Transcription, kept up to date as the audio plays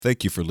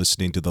Thank you for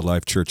listening to the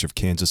Life Church of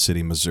Kansas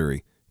City,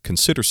 Missouri.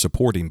 Consider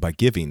supporting by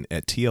giving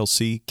at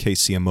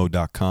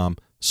tlckcmo.com,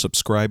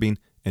 subscribing,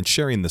 and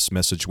sharing this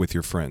message with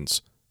your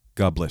friends.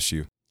 God bless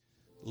you.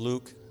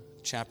 Luke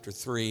chapter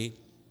 3,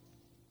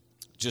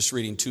 just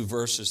reading 2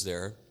 verses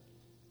there.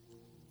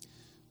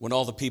 When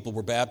all the people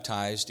were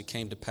baptized, it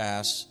came to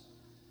pass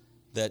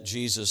that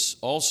Jesus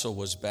also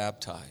was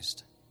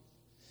baptized.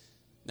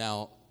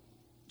 Now,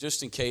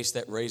 just in case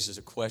that raises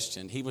a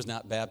question, he was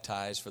not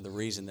baptized for the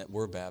reason that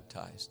we're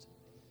baptized.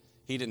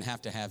 He didn't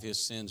have to have his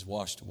sins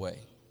washed away,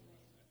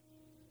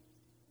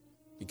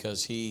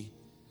 because he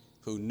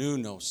who knew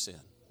no sin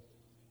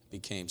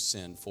became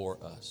sin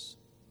for us.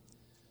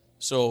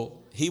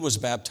 So he was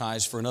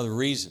baptized for another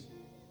reason.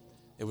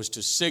 It was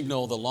to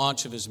signal the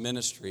launch of his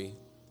ministry,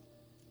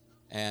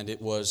 and it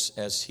was,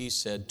 as he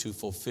said, to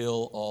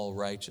fulfill all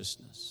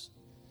righteousness.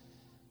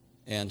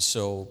 And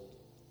so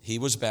he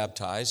was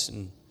baptized,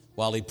 and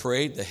while he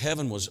prayed, the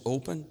heaven was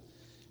open,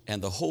 and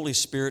the Holy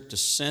Spirit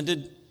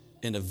descended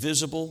in a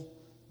visible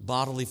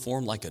bodily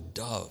form like a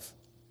dove,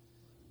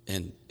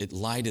 and it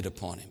lighted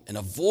upon him. And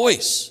a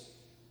voice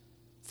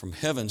from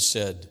heaven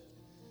said,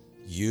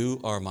 "You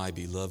are my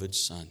beloved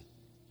Son.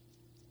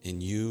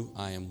 In you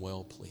I am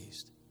well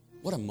pleased."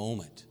 What a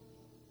moment.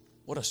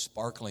 What a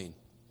sparkling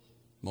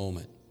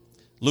moment.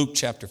 Luke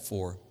chapter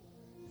 4,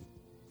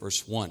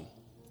 verse 1.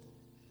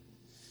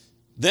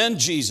 Then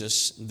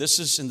Jesus, this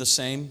is in the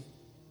same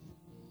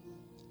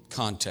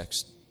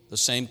context, the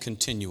same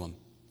continuum.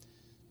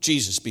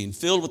 Jesus, being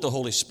filled with the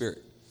Holy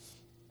Spirit,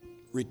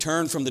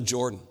 returned from the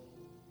Jordan,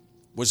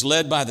 was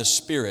led by the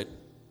Spirit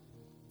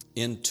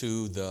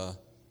into the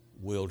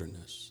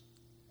wilderness,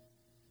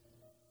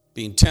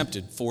 being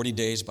tempted 40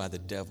 days by the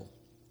devil.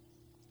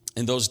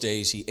 In those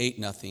days he ate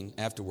nothing.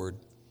 Afterward,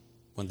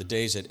 when the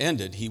days had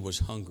ended, he was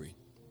hungry.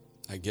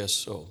 I guess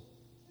so.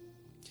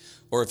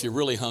 Or if you're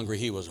really hungry,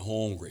 he was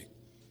hungry.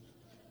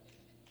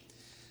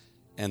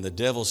 And the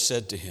devil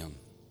said to him,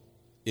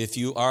 "If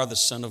you are the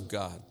Son of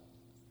God."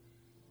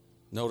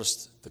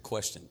 Notice the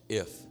question,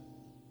 if.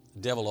 The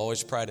devil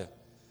always try to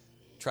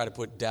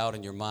put doubt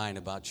in your mind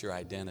about your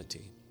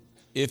identity.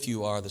 If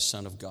you are the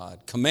Son of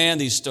God, command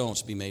these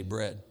stones to be made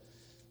bread.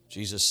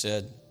 Jesus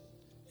said,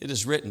 "It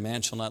is written,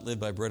 man shall not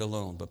live by bread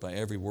alone, but by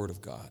every word of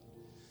God."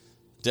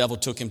 The devil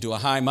took him to a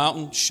high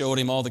mountain, showed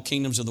him all the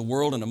kingdoms of the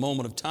world in a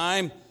moment of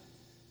time.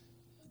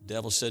 The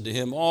devil said to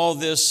him, "All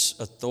this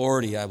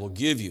authority I will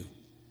give you,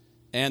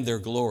 and their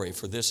glory,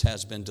 for this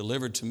has been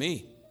delivered to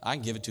me. I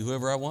can give it to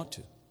whoever I want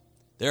to.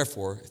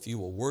 Therefore, if you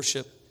will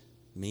worship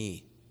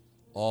me,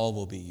 all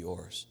will be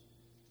yours."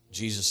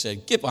 Jesus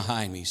said, "Get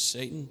behind me,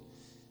 Satan.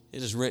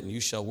 It is written, you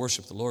shall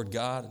worship the Lord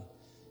God, and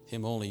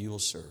him only you will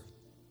serve."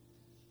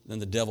 Then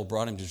the devil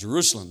brought him to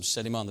Jerusalem,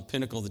 set him on the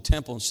pinnacle of the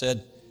temple, and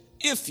said,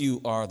 "If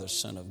you are the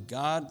Son of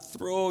God,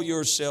 throw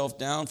yourself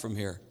down from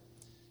here.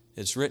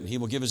 It's written, he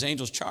will give his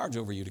angels charge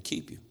over you to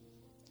keep you.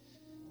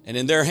 And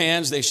in their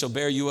hands they shall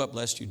bear you up,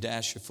 lest you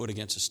dash your foot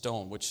against a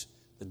stone," which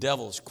the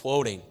devil is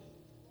quoting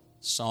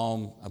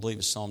Psalm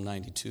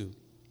 92.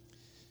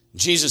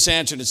 Jesus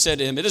answered and said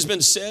to him, "It has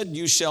been said,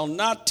 you shall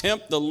not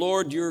tempt the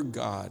Lord your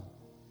God."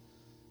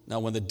 Now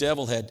when the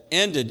devil had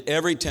ended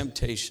every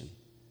temptation,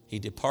 he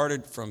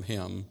departed from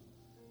him,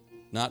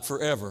 not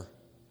forever,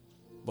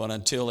 but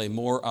until a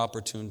more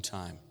opportune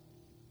time.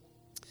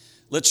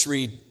 Let's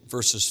read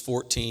verses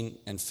 14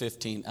 and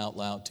 15 out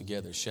loud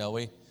together, shall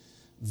we?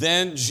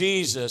 Then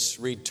Jesus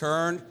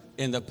returned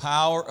in the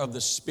power of the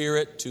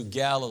Spirit to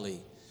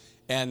Galilee,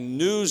 and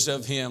news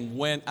of him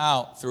went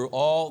out through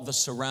all the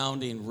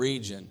surrounding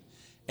region.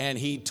 And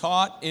he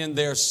taught in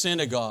their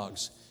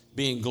synagogues,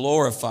 being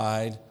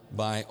glorified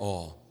by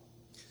all.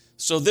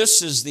 So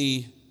this is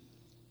the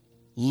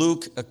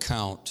Luke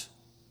account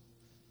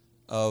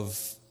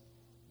of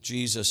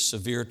Jesus'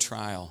 severe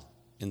trial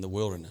in the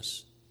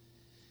wilderness.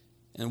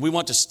 And we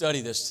want to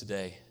study this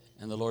today,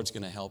 and the Lord's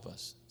going to help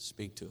us,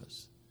 speak to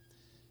us.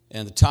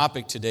 And the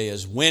topic today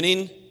is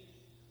winning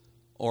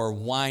or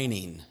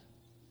whining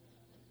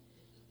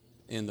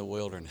in the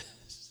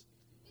wilderness.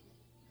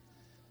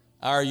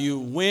 Are you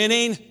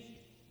winning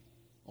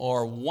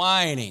or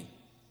whining?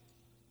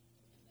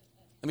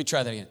 Let me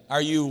try that again. Are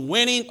you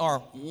winning or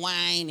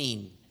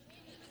whining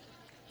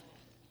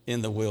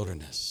in the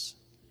wilderness?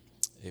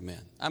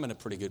 Amen. I'm in a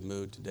pretty good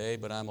mood today,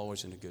 but I'm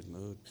always in a good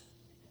mood.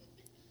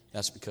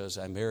 That's because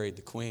I married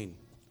the Queen.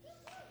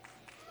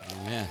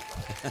 Amen.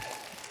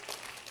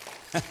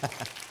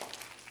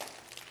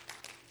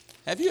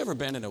 Have you ever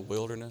been in a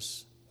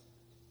wilderness?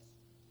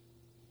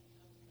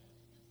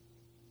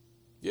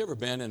 You ever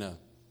been in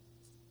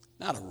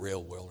not a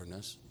real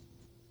wilderness?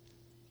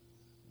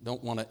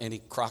 Don't want any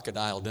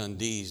Crocodile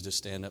Dundees to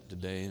stand up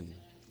today and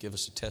give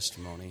us a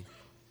testimony.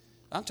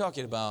 I'm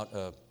talking about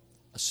a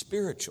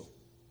spiritual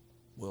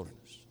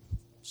wilderness.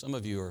 Some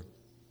of you are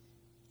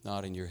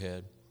nodding your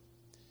head.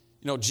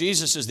 You know,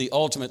 Jesus is the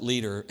ultimate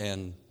leader,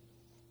 and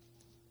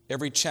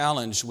every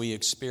challenge we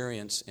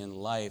experience in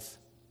life,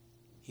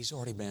 he's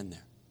already been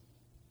there.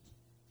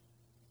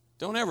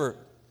 Don't ever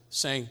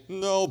saying,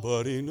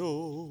 nobody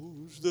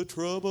knows the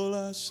trouble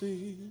I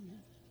see.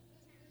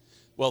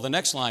 Well, the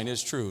next line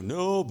is true.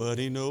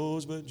 Nobody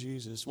knows but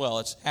Jesus. Well,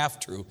 it's half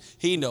true.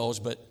 He knows,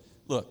 but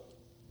look.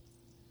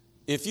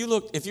 If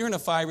you're in a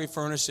fiery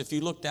furnace, if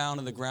you look down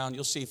on the ground,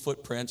 you'll see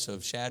footprints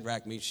of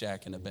Shadrach,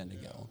 Meshach, and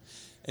Abednego.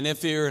 And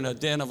if you're in a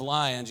den of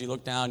lions, you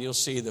look down, you'll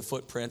see the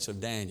footprints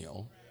of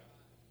Daniel.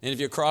 And if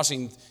you're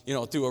crossing,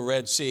 through a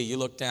Red Sea, you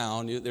look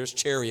down, there's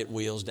chariot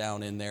wheels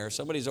down in there.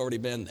 Somebody's already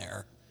been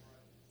there.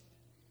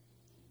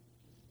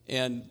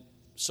 And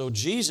so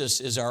Jesus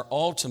is our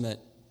ultimate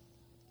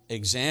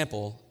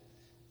example,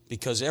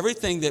 because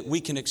everything that we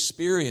can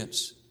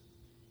experience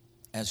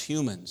as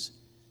humans,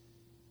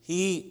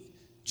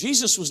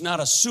 Jesus was not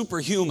a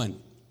superhuman.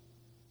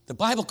 The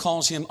Bible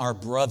calls him our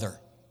brother.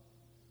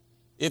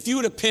 If you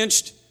would have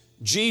pinched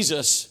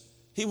Jesus,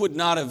 he would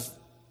not have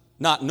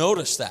not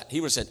noticed that.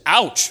 He would have said,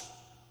 ouch.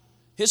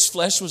 His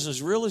flesh was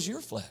as real as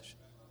your flesh.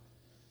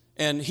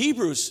 And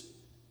Hebrews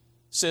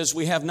says,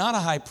 we have not a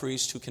high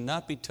priest who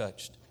cannot be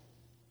touched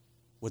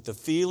with the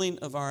feeling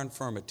of our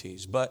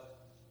infirmities, but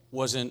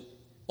was in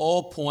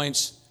all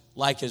points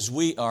like as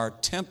we are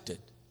tempted,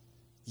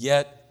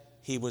 yet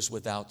he was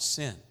without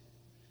sin.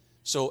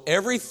 So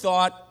every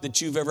thought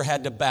that you've ever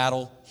had to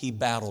battle, he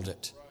battled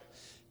it.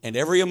 And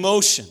every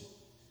emotion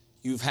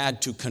you've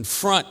had to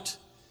confront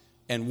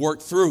and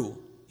work through,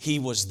 he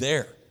was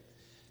there.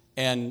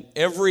 And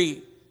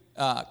every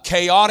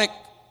chaotic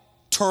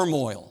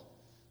turmoil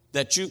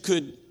that you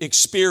could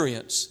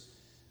experience,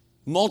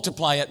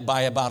 multiply it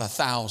by about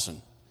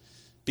 1,000,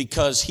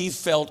 because he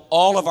felt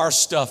all of our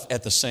stuff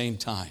at the same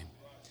time.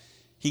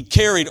 He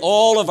carried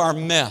all of our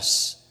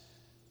mess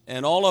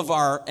and all of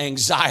our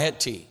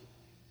anxiety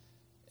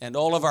and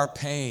all of our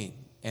pain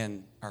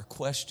and our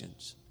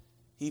questions.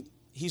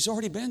 He's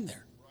already been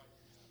there.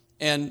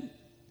 And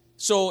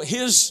so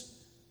his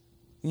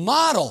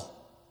model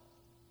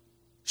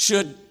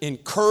should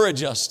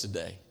encourage us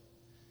today.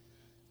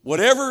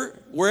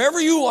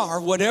 Wherever you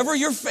are, whatever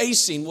you're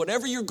facing,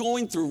 whatever you're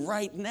going through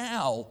right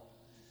now,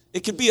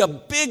 it could be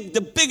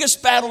the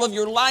biggest battle of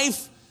your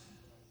life,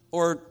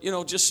 or,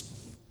 just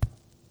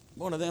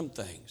one of them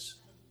things.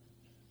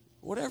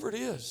 Whatever it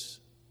is,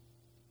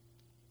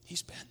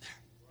 he's been there.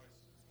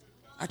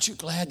 Aren't you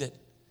glad that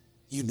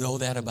you know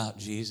that about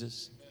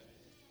Jesus?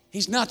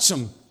 He's not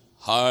some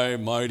high,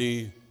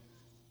 mighty,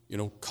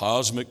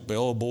 cosmic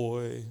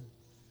bellboy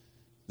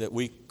that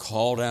we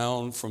call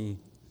down from,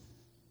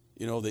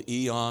 the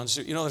eons.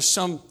 There's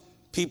some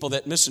people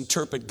that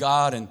misinterpret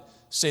God and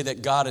say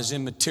that God is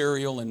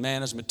immaterial and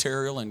man is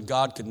material and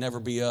God could never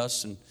be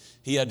us and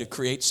he had to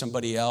create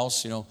somebody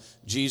else.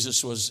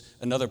 Jesus was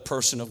another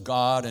person of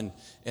God,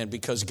 and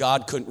because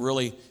God couldn't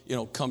really,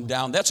 come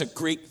down. That's a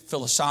Greek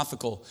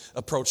philosophical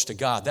approach to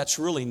God. That's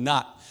really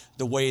not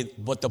the way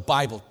what the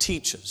Bible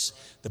teaches.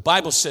 The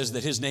Bible says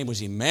that his name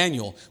was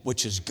Emmanuel,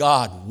 which is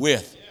God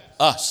with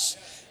us.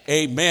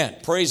 Amen.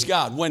 Praise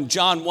God. When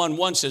John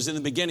 1:1 says, in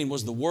the beginning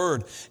was the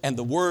Word, and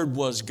the Word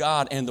was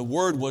God, and the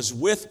Word was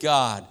with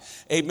God.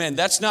 Amen.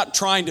 That's not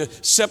trying to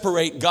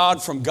separate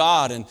God from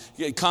God and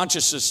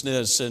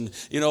consciousness. And,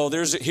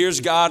 here's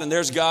God, and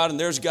there's God, and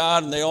there's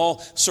God, and they all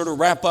sort of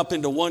wrap up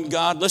into one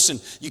God.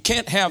 Listen, you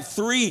can't have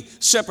three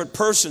separate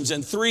persons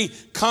and three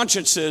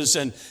consciences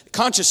and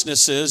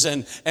consciousnesses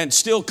and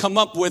still come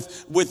up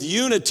with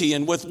unity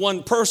and with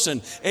one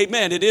person.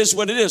 Amen. It is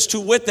what it is. To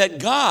wit, that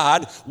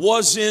God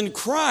was in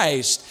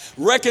Christ,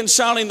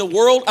 reconciling the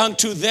world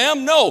unto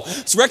them. No,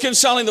 it's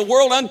reconciling the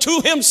world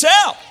unto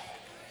himself.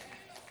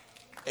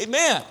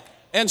 Amen.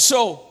 And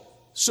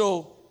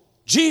so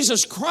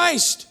Jesus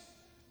Christ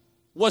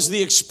was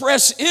the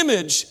express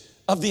image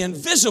of the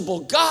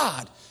invisible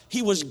God.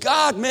 He was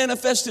God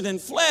manifested in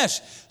flesh.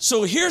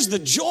 So here's the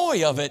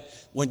joy of it.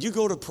 When you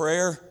go to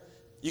prayer,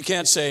 you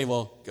can't say,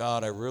 well,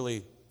 God, I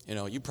really,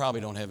 you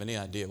probably don't have any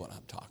idea what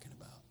I'm talking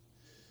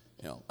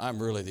about.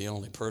 I'm really the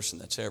only person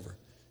that's ever,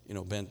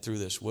 been through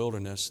this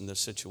wilderness and this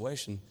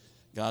situation.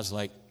 God's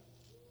like,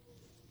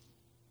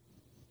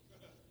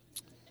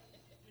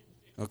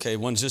 okay,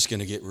 when's this going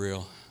to get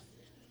real?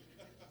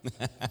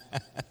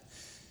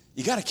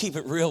 You got to keep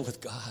it real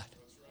with God.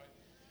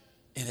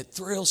 And it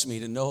thrills me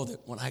to know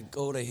that when I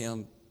go to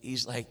him,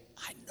 he's like,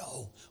 I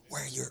know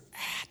where you're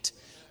at.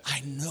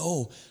 I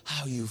know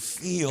how you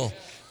feel.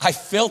 I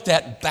felt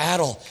that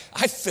battle.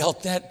 I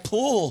felt that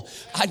pull.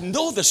 I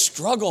know the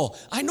struggle.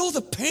 I know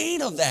the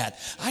pain of that.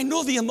 I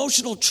know the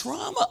emotional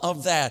trauma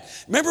of that.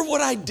 Remember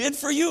what I did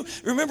for you?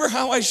 Remember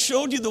how I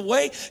showed you the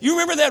way? You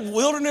remember that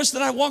wilderness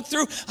that I walked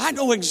through? I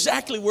know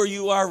exactly where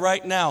you are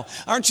right now.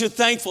 Aren't you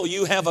thankful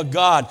you have a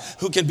God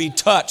who can be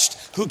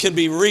touched, who can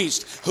be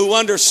reached, who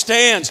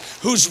understands,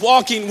 who's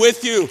walking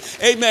with you?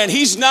 Amen.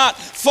 He's not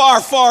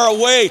far, far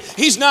away.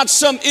 He's not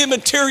some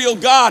immaterial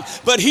God,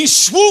 but he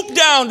swooped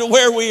down to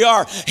where we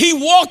are. He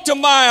walked a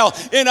mile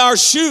in our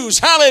shoes.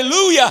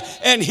 Hallelujah.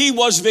 And he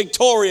was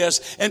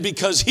victorious. And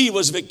because he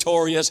was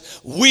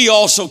victorious, we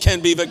also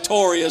can be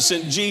victorious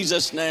in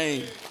Jesus'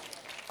 name.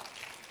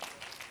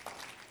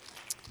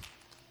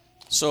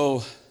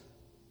 So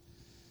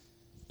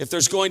If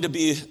there's going to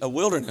be a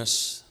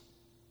wilderness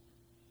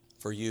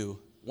for you,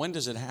 when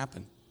does it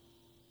happen?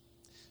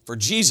 For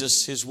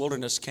Jesus, his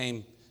wilderness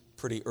came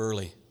pretty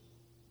early.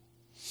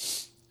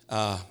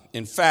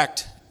 In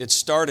fact, it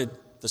started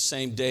the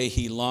same day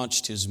he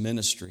launched his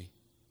ministry.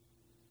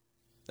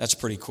 That's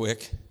pretty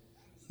quick.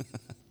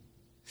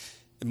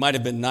 It might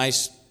have been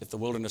nice if the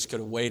wilderness could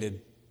have waited,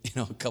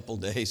 a couple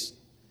days.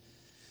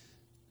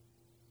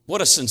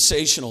 What a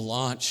sensational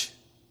launch.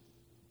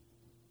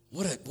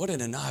 What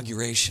an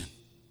inauguration.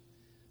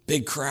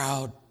 Big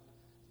crowd,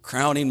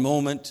 crowning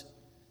moment.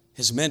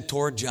 His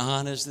mentor,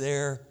 John, is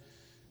there.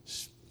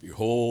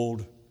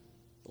 Behold,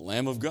 the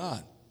Lamb of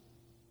God.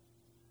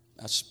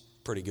 That's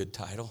a pretty good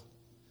title.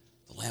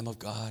 The Lamb of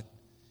God.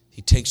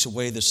 He takes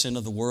away the sin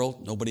of the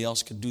world. Nobody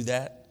else could do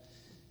that.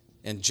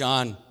 And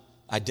John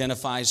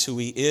identifies who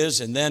he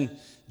is. And then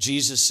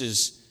Jesus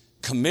is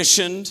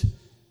commissioned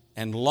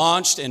and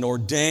launched and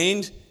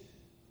ordained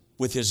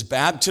with his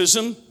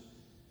baptism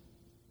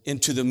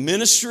into the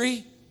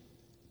ministry.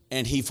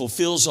 And he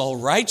fulfills all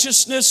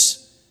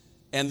righteousness.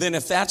 And then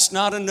if that's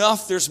not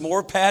enough, there's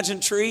more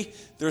pageantry.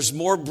 There's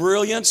more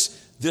brilliance.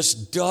 This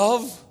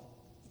dove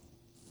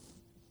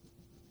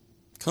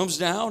comes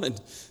down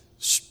and,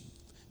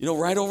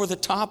 right over the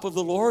top of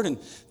the Lord. And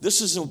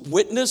this is a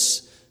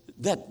witness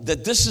that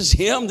this is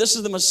him. This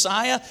is the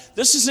Messiah.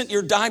 This isn't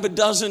your dime a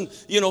dozen,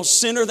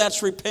 sinner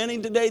that's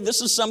repenting today.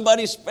 This is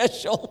somebody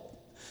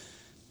special.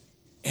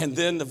 And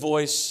then the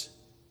voice,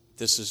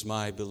 this is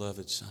my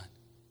beloved Son,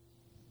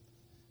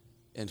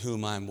 in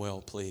whom I'm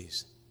well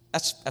pleased.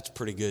 That's a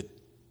pretty good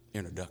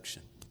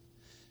introduction.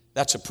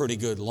 That's a pretty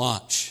good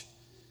launch.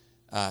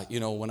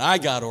 When I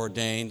got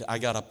ordained, I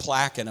got a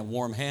plaque and a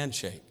warm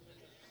handshake.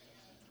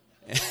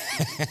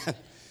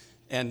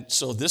 And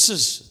so this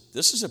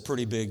is a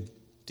pretty big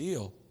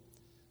deal.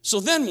 So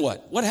then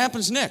what? What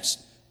happens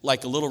next?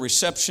 Like a little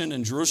reception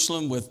in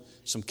Jerusalem with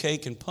some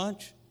cake and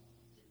punch?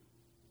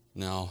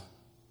 No.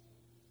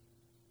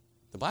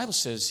 The Bible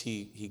says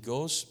he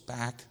goes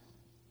back,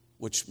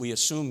 which we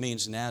assume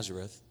means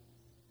Nazareth,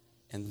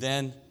 and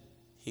then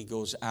he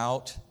goes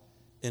out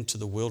into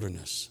the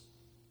wilderness.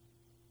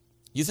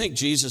 You think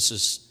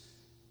Jesus'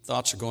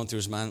 thoughts are going through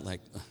his mind like,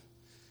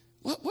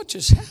 what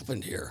just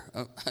happened here?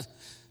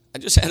 I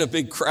just had a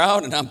big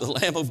crowd and I'm the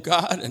Lamb of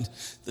God and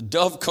the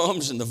dove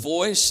comes and the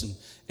voice and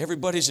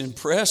everybody's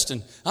impressed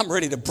and I'm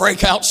ready to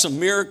break out some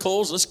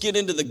miracles. Let's get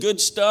into the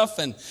good stuff.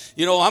 And,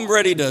 I'm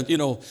ready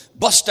to,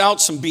 bust out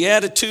some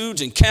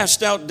beatitudes and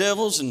cast out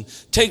devils and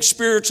take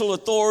spiritual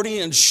authority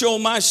and show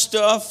my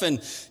stuff. And,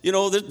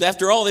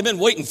 after all, they've been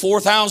waiting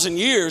 4,000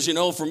 years,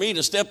 for me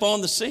to step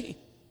on the scene.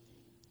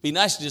 Be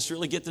nice to just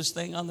really get this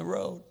thing on the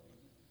road.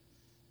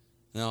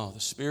 No, the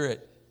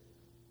Spirit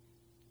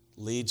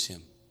leads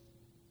him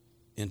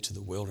into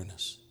the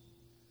wilderness.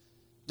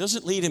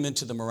 Doesn't lead him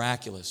into the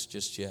miraculous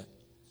just yet.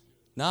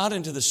 Not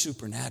into the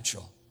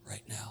supernatural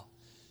right now.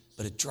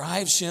 But it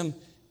drives him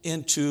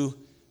into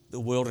the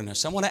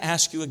wilderness. I want to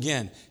ask you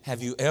again,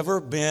 have you ever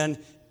been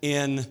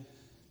in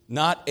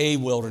not a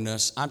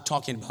wilderness, I'm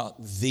talking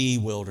about the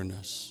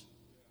wilderness.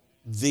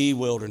 The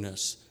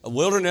wilderness. A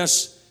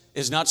wilderness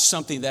is not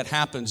something that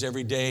happens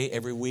every day,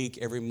 every week,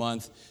 every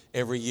month,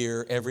 every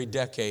year, every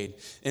decade.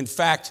 In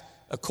fact,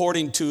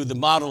 according to the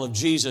model of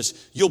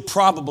Jesus, you'll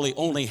probably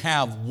only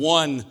have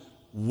one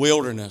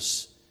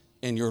wilderness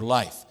in your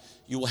life.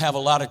 You will have a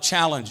lot of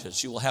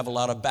challenges. You will have a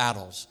lot of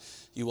battles.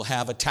 You will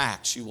have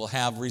attacks. You will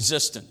have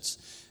resistance.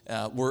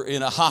 We're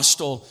in a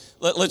hostile,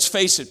 let's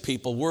face it,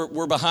 people,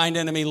 we're behind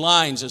enemy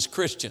lines as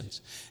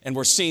Christians, and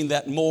we're seeing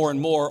that more and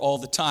more all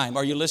the time.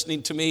 Are you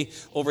listening to me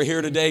over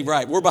here today?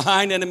 Right. We're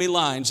behind enemy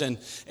lines, and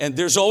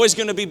there's always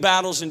going to be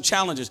battles and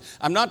challenges.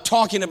 I'm not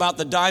talking about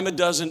the dime a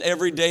dozen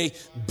everyday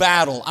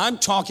battle. I'm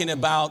talking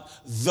about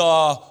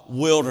the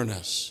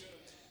wilderness.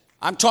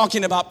 I'm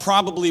talking about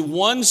probably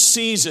one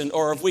season,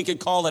 or if we could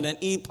call it an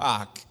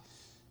epoch,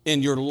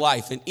 in your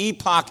life. An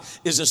epoch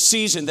is a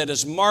season that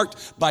is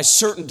marked by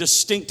certain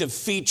distinctive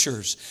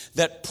features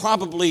that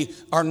probably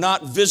are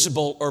not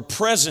visible or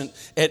present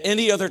at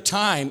any other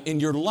time in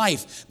your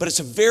life. But it's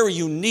a very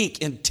unique,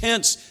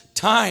 intense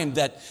time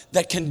that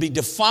can be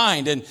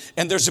defined.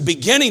 And there's a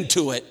beginning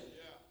to it.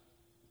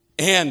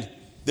 And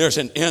there's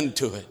an end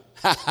to it.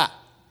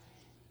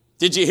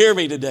 Did you hear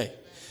me today?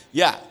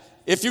 Yeah.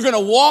 If you're going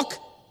to walk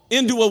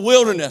into a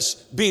wilderness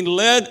being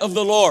led of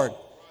the Lord,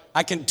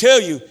 I can tell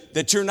you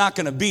that you're not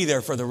going to be there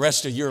for the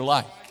rest of your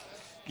life.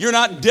 You're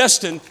not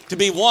destined to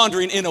be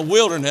wandering in a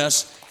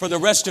wilderness for the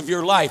rest of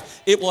your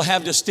life. It will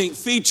have distinct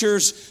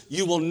features.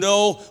 You will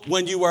know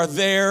when you are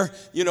there.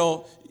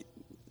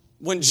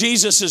 When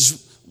Jesus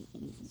is,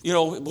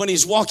 when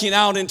he's walking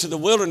out into the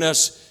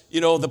wilderness,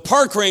 the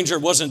park ranger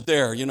wasn't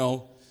there,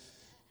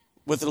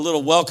 with a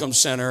little welcome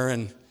center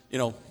and,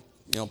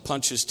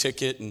 punch his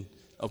ticket and,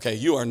 okay,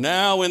 you are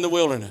now in the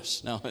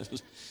wilderness. Now,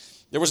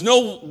 there was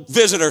no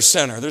visitor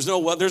center. There's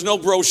no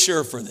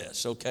brochure for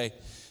this, okay?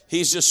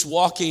 He's just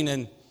walking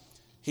and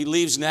he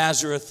leaves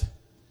Nazareth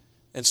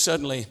and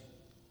suddenly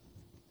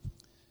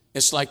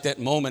it's like that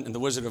moment in The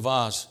Wizard of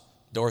Oz.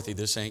 Dorothy,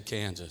 this ain't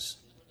Kansas.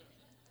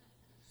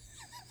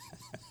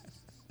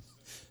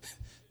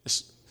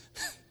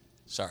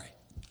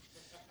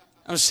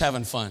 I'm just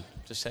having fun.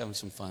 Just having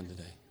some fun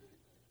today.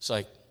 It's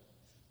like,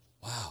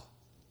 wow,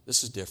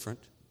 this is different.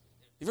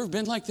 You ever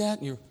been like that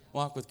in your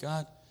walk with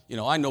God? You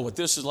know, I know what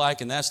this is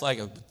like and that's like,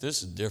 but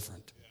this is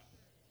different.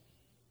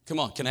 Come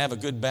on, can I have a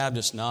good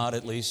Baptist nod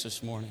at least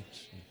this morning?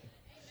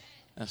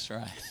 That's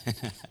right.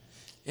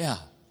 Yeah.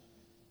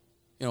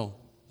 You know,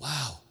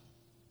 wow,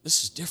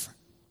 this is different.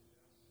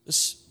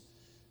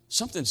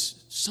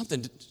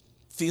 Something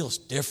feels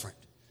different.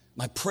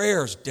 My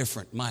prayer's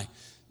different. My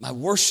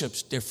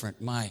worship's different.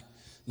 My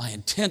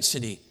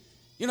intensity.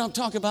 You know, I'm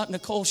talking about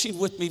Nicole. She's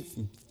with me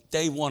from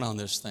day one on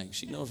this thing.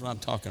 She knows what I'm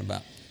talking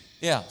about.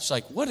 Yeah, it's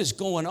like, what is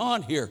going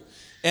on here?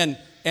 And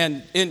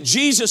in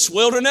Jesus'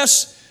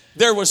 wilderness,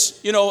 there was,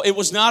 you know, it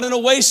was not an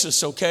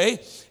oasis, okay?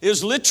 It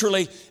was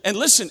literally, and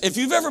listen, if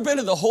you've ever been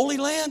to the Holy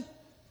Land,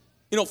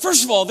 you know,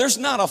 first of all, there's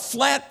not a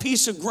flat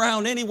piece of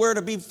ground anywhere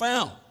to be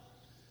found.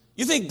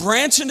 You think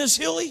Branson is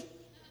hilly?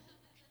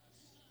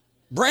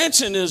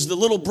 Branson is the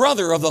little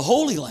brother of the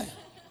Holy Land.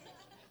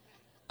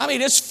 I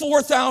mean, it's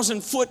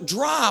 4,000-foot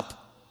drop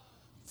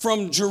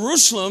from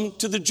Jerusalem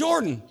to the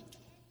Jordan.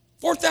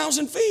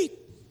 4,000 feet.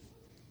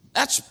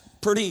 That's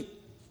pretty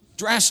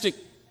drastic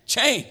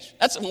change.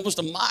 That's almost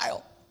a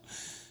mile.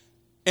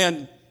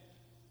 And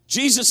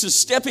Jesus is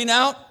stepping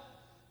out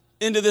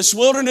into this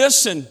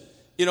wilderness, and,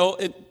 you know,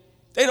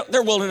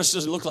 their wilderness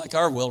doesn't look like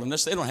our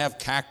wilderness. They don't have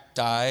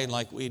cacti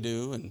like we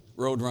do, and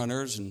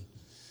roadrunners, and,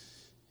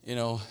 you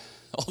know,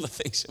 all the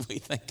things that we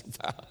think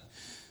about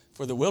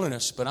for the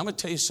wilderness. But I'm going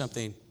to tell you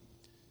something.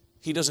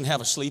 He doesn't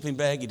have a sleeping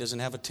bag. He doesn't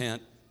have a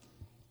tent.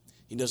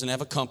 He doesn't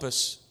have a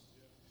compass.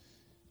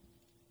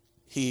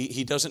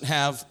 He doesn't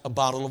have a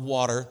bottle of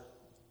water.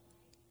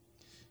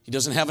 He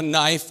doesn't have a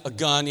knife, a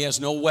gun. He has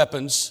no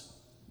weapons.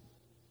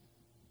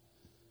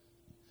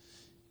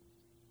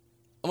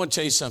 I want to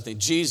tell you something.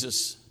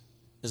 Jesus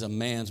is a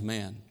man's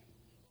man.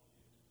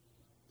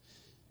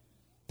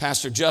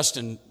 Pastor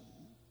Justin,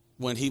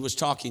 when he was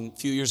talking a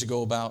few years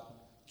ago about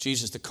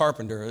Jesus the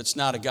carpenter, it's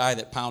not a guy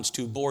that pounds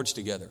two boards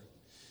together.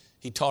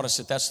 He taught us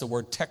that that's the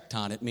word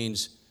tecton. It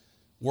means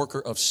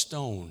worker of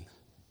stone.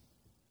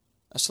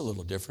 That's a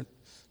little different.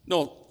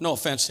 No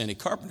offense to any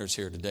carpenters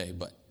here today,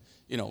 but,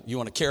 you know, you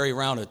want to carry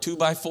around a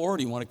 2x4, or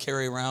do you want to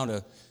carry around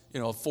a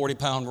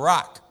 40-pound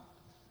rock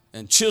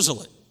and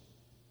chisel it?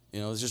 You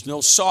know, there's just no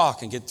saw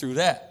can get through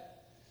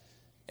that.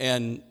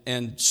 And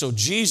so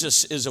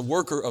Jesus is a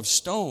worker of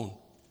stone.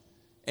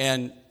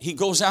 And he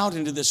goes out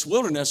into this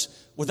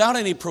wilderness without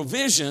any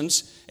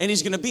provisions, and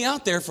he's going to be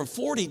out there for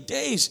 40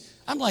 days.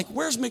 I'm like,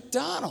 where's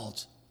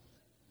McDonald's?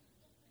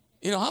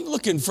 You know, I'm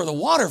looking for the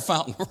water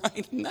fountain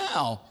right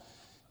now.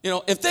 You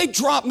know, if they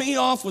dropped me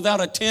off without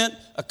a tent,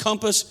 a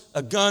compass,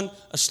 a gun,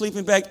 a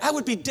sleeping bag, I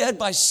would be dead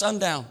by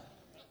sundown.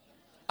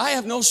 I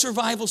have no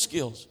survival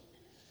skills.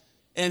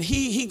 And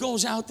he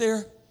goes out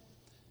there,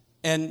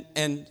 and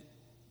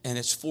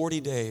it's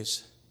 40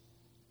 days.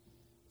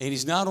 And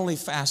he's not only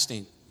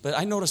fasting, but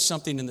I noticed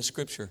something in the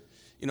scripture.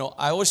 You know,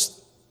 I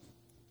always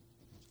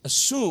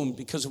assumed,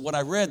 because of what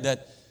I read,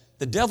 that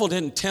the devil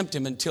didn't tempt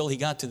him until he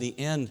got to the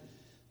end.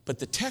 But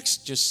the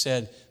text just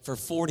said for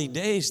 40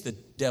 days the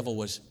devil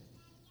was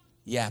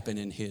yapping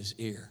in his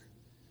ear.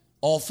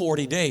 All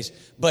 40 days.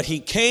 But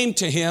he came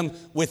to him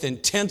with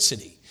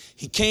intensity.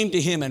 He came to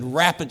him in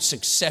rapid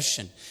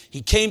succession.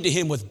 He came to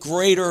him with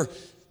greater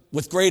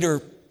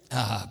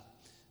I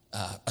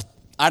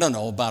don't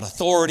know, about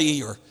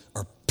authority or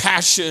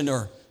passion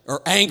or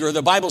anger.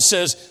 The Bible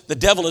says the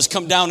devil has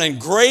come down in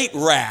great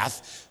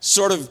wrath,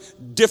 sort of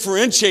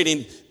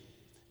differentiating,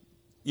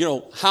 you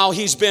know, how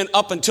he's been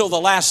up until the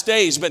last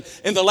days.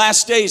 But in the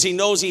last days, he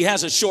knows he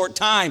has a short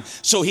time,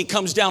 so he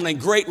comes down in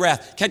great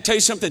wrath. Can I tell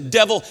you something? The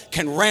devil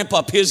can ramp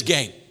up his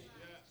game.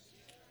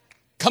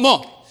 Come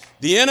on.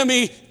 The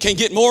enemy can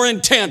get more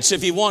intense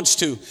if he wants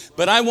to.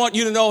 But I want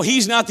you to know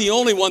he's not the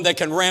only one that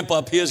can ramp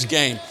up his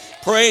game.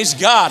 Praise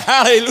God.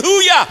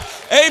 Hallelujah.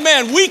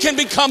 Amen. We can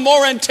become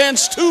more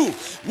intense too.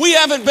 We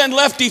haven't been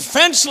left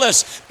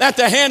defenseless at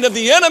the hand of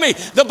the enemy.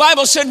 The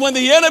Bible said when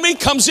the enemy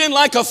comes in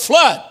like a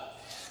flood,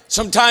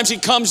 sometimes he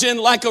comes in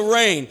like a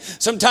rain.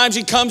 Sometimes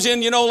he comes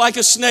in, you know, like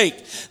a snake.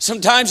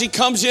 Sometimes he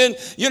comes in,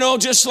 you know,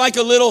 just like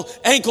a little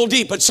ankle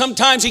deep. But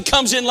sometimes he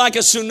comes in like a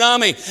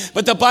tsunami.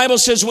 But the Bible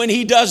says when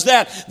he does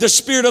that, the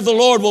Spirit of the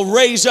Lord will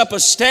raise up a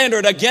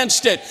standard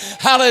against it.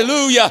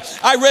 Hallelujah.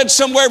 I read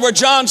somewhere where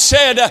John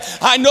said,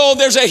 I know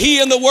there's a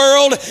he in the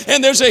world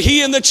and there's a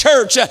he in the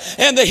church.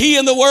 And the he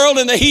in the world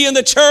and the he in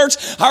the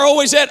church are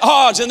always at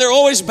odds and they're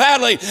always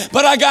battling.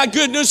 But I got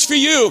good news for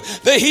you.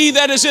 The he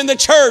that is in the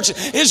church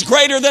is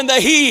greater than the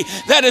he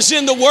that is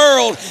in the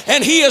world.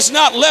 And he has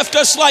not left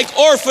us like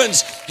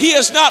orphans. He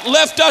has not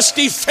left us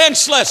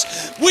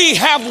defenseless. We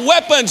have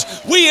weapons.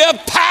 We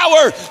have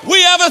power.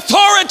 We have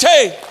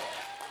authority.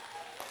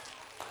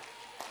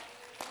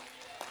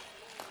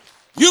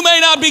 You may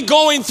not be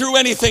going through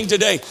anything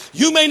today.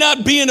 You may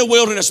not be in a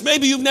wilderness.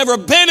 Maybe you've never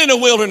been in a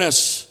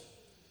wilderness.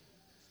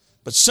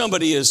 But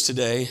somebody is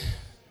today.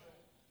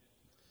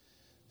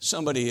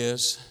 Somebody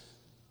is.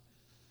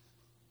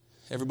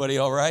 Everybody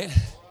all right?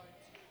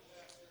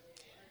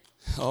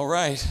 All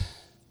right.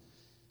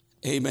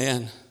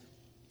 Amen.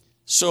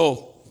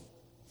 So,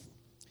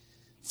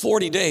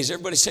 40 days.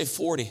 Everybody say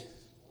 40.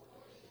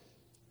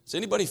 Is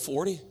anybody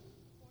 40?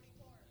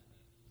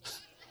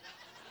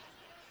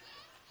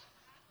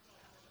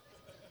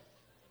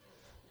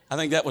 I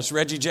think that was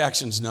Reggie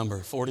Jackson's number,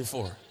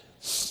 44.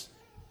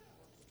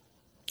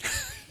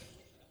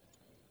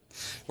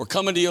 We're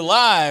coming to you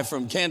live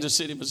from Kansas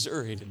City,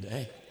 Missouri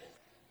today.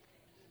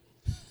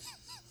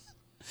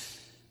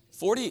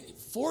 40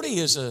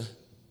 is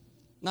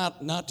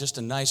not just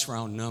a nice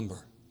round number.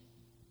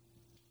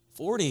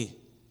 40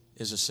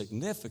 is a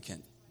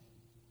significant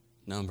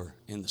number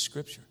in the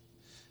Scripture.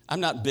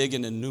 I'm not big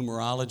into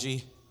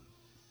numerology.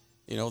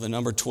 You know, the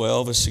number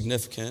 12 is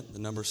significant. The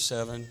number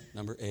 7,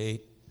 number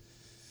 8,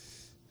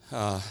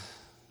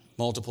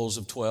 multiples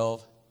of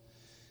 12.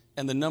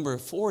 And the number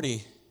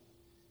 40,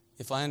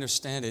 if I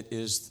understand it,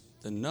 is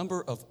the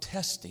number of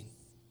testing.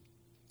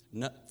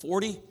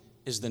 40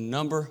 is the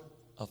number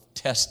of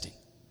testing.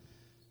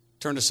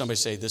 Turn to somebody and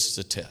say, this is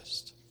a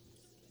test.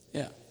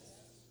 Yeah.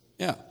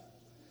 Yeah.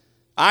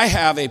 I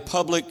have a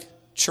public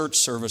church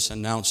service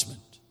announcement.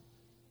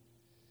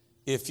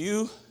 If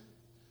you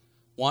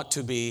want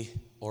to be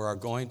or are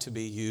going to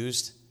be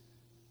used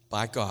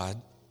by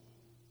God,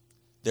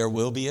 there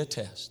will be a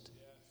test.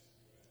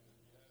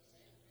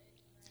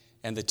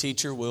 And the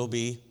teacher will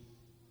be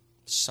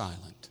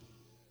silent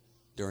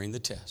during the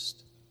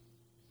test.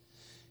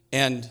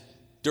 And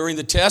during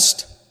the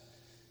test,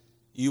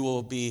 you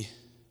will be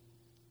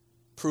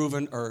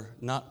proven or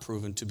not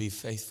proven to be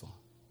faithful.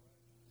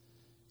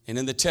 And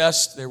in the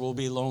test, there will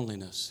be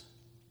loneliness.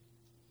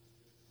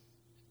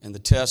 In the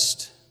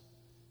test,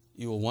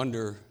 you will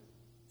wonder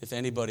if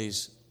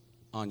anybody's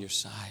on your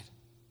side.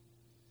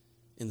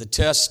 In the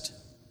test,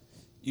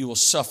 you will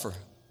suffer.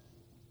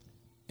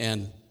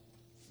 And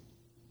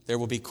there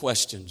will be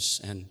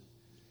questions, and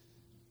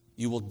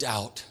you will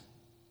doubt.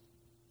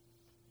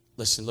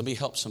 Listen, let me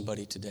help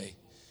somebody today.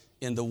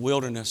 In the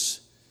wilderness,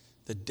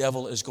 the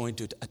devil is going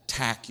to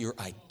attack your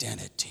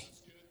identity.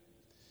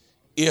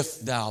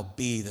 If thou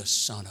be the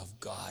Son of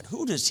God.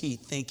 Who does he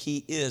think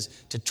he is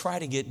to try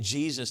to get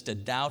Jesus to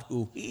doubt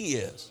who he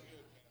is?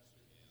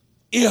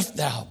 If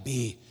thou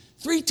be.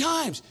 3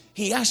 times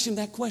he asked him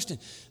that question.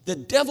 The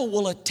devil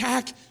will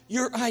attack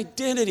your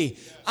identity.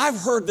 I've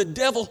heard the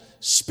devil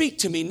speak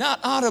to me, not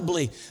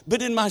audibly,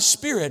 but in my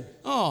spirit.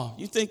 Oh,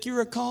 you think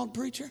you're a called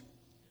preacher?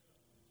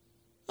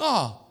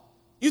 Oh,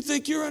 you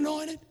think you're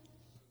anointed?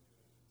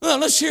 Well,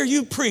 let's hear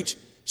you preach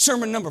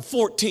sermon number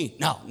 14.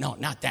 No,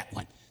 not that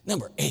one.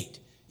 Number 8.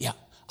 Yeah,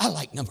 I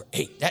like number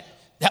 8.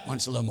 That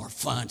one's a little more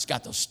fun. It's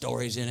got those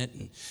stories in it.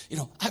 And,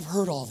 I've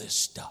heard all this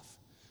stuff.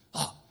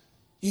 Oh,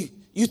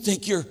 you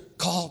think you're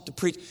called to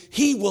preach?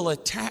 He will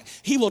attack.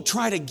 He will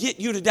try to get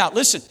you to doubt.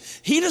 Listen,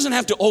 he doesn't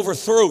have to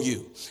overthrow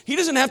you. He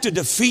doesn't have to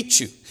defeat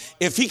you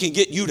if he can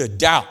get you to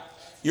doubt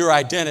your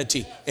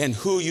identity and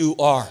who you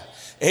are.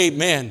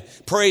 Amen.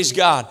 Praise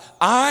God.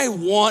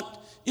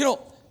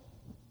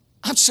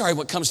 I'm sorry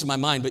what comes to my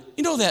mind, but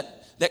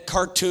that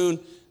cartoon,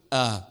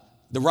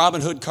 the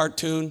Robin Hood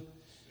cartoon,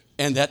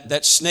 and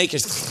that snake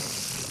is,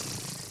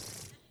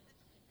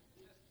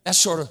 that's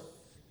sort of,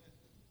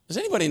 does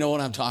anybody know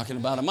what I'm talking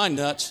about? Am I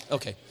nuts?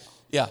 Okay,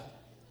 yeah.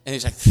 And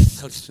he's like,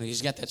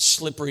 he's got that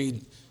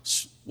slippery,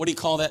 what do you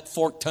call that,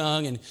 forked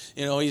tongue, and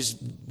he's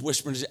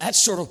whispering.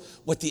 That's sort of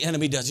what the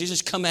enemy does. He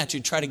just come at you,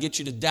 try to get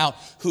you to doubt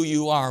who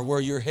you are, where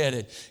you're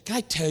headed. Can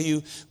I tell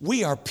you,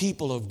 we are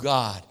people of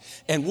God,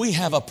 and we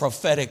have a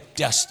prophetic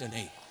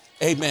destiny.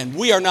 Amen.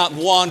 We are not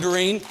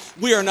wandering.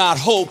 We are not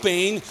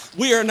hoping.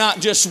 We are not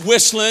just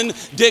whistling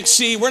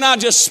Dixie. We're not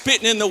just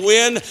spitting in the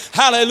wind.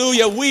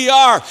 Hallelujah. We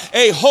are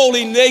a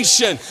holy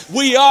nation.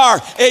 We are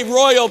a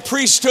royal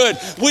priesthood.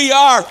 We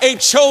are a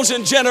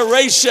chosen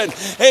generation.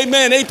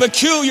 Amen. A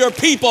peculiar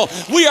people.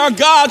 We are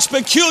God's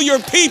peculiar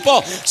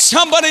people.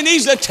 Somebody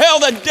needs to tell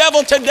the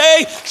devil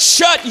today,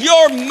 shut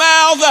your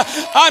mouth.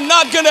 I'm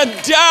not going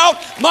to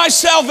doubt my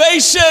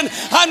salvation.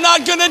 I'm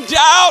not going to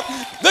doubt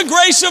the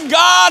grace of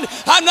God.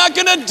 I'm not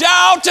going to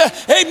doubt,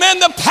 amen,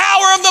 the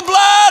power of the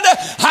blood.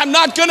 I'm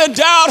not going to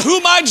doubt who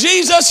my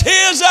Jesus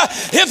is.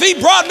 If he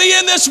brought me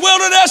in this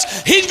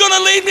wilderness, he's going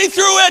to lead me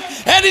through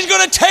it, and he's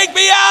going to take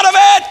me out of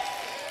it.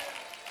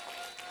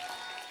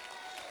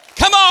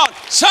 Come on,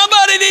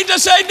 somebody needs to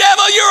say,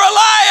 devil, you're a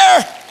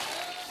liar.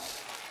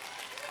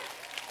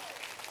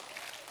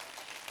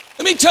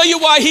 Let me tell you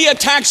why he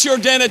attacks your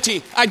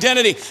identity.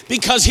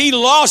 Because he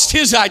lost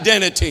his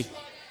identity.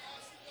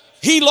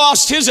 He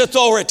lost his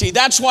authority.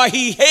 That's why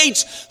he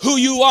hates who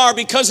you are,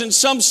 because in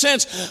some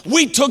sense,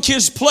 we took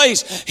his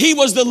place. He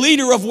was the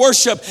leader of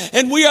worship,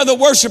 and we are the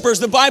worshipers.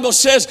 The Bible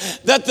says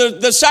that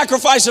the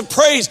sacrifice of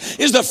praise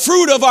is the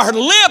fruit of our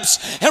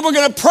lips, and we're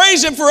going to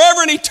praise him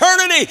forever in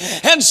eternity.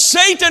 And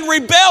Satan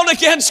rebelled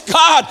against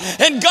God,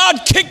 and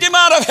God kicked him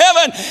out of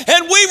heaven,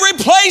 and we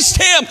replaced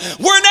him.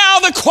 We're now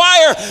the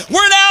choir.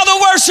 We're now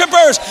the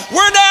worshipers.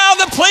 We're now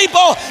the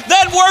people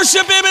that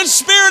worship him in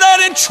spirit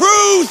and in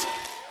truth.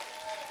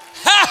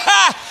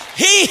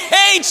 He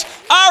hates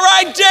our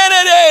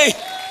identity.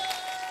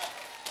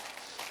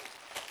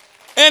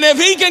 And if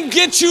he can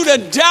get you to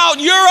doubt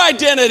your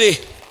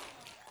identity,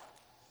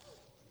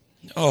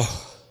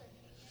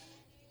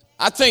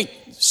 I think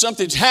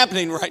something's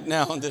happening right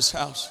now in this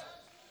house.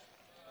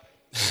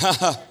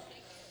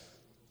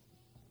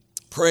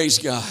 Praise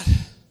God.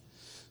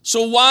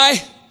 So why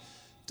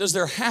does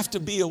there have to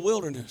be a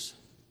wilderness?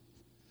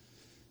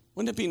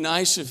 Wouldn't it be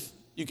nice if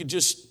you could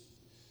just,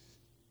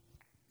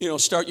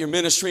 start your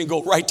ministry and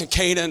go right to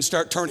Cana and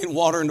start turning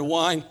water into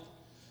wine?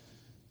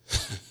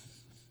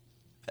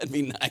 That'd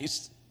be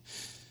nice.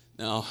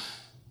 No.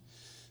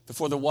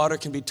 Before the water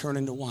can be turned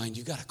into wine,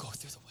 you got to go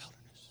through the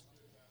wilderness.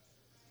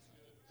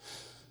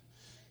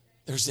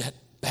 There's that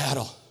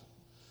battle.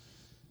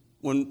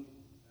 When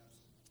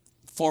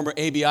former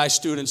ABI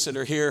students that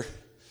are here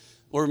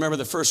will remember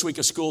the first week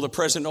of school, the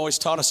president always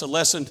taught us a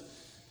lesson.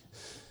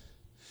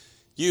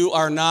 You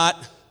are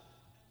not,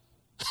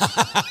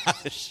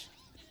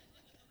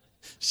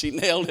 she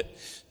nailed it.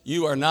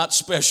 You are not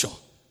special.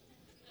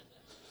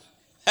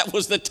 That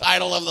was the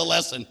title of the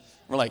lesson.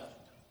 We're like,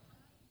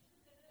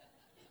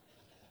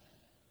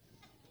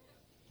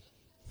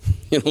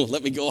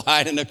 let me go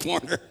hide in a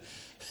corner.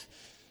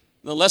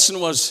 The lesson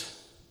was,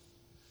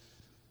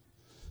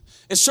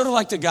 it's sort of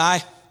like the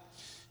guy,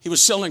 he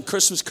was selling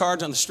Christmas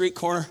cards on the street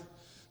corner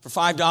for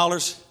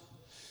 $5. And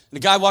the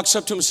guy walks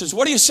up to him and says,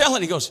 "What are you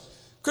selling?" He goes,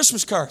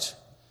 "Christmas cards."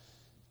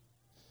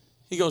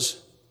 He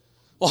goes,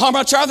 "Well, how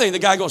much are they?" And the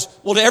guy goes,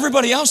 "Well, to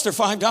everybody else, they're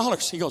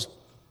 $5. He goes,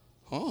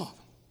 "Oh,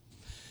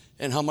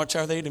 and how much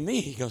are they to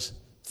me?" He goes,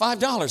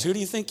 $5. Who do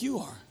you think you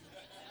are?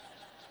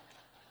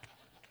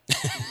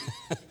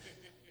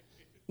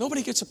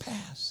 Nobody gets a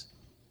pass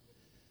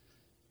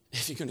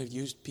if you're going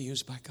to be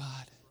used by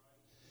God.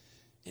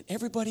 And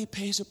everybody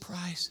pays a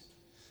price.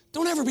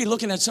 Don't ever be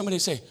looking at somebody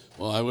and say,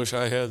 "Well, I wish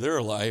I had their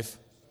life.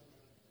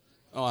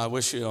 Oh, I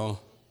wish, I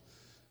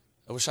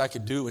wish I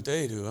could do what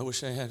they do. I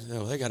wish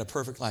they got a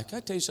perfect life." Can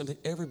I tell you something?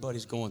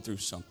 Everybody's going through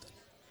something.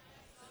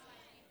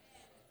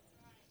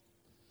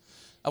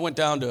 I went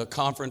down to a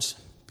conference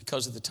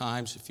because of the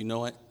times, if you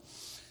know it.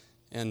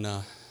 And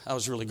I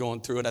was really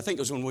going through it. I think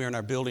it was when we were in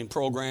our building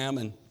program.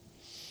 And,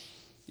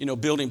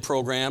 building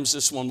programs,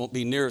 this one won't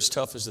be near as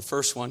tough as the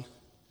first one.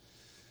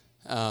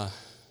 I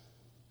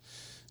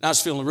was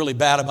feeling really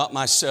bad about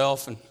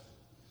myself. And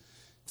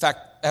in fact,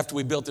 after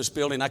we built this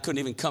building, I couldn't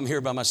even come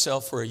here by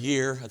myself for a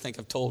year. I think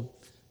I've told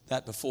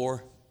that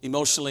before.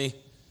 Emotionally,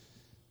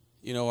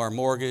 our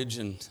mortgage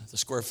and the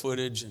square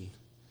footage and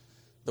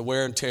the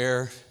wear and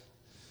tear.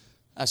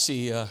 I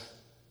see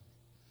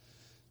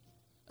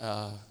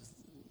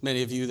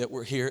many of you that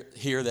were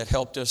here that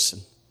helped us.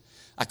 And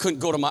I couldn't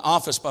go to my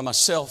office by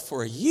myself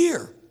for a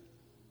year.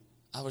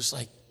 I was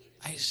like,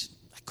 I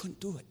couldn't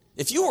do it.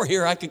 If you were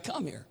here, I could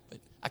come here, but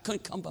I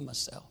couldn't come by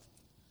myself.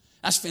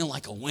 I was feeling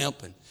like a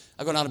wimp, and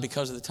I go down to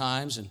Because of the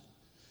Times and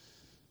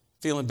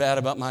feeling bad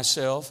about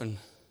myself. And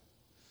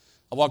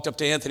I walked up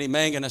to Anthony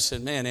Mang and I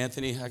said, "Man,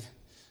 Anthony,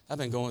 I've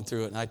been going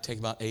through it." And I'd take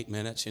about 8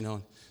 minutes,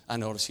 and I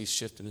notice he's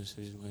shifting his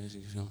ways,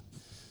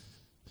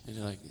 He's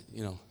like,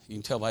 you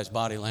can tell by his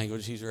body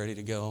language, he's ready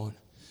to go.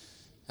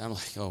 And I'm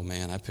like, "Oh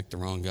man, I picked the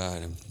wrong guy."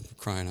 And I'm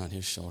crying on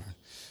his shoulder.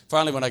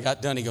 Finally, when I got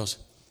done, he goes,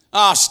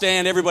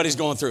 Stan, everybody's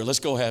going through it. Let's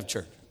go have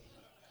church.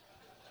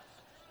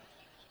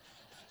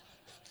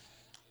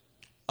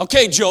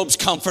 Okay, Job's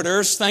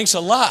comforters, thanks a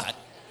lot.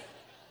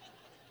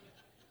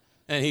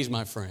 And he's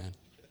my friend.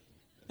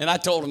 And I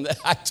told him that.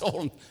 I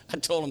told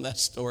him that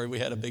story. We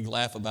had a big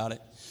laugh about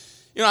it.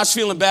 I was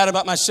feeling bad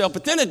about myself,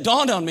 but then it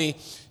dawned on me,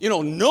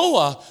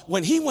 Noah,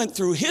 when he went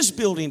through his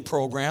building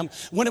program,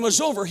 when it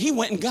was over, he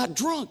went and got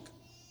drunk.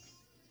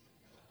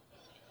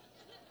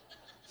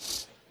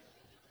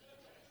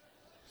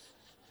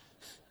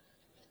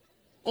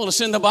 Well,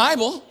 it's in the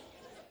Bible.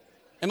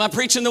 Am I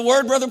preaching the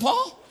word, Brother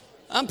Paul?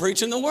 I'm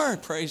preaching the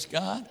word, praise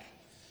God.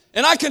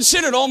 And I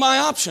considered all my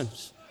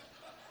options.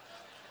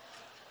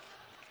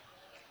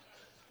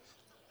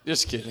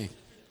 Just kidding.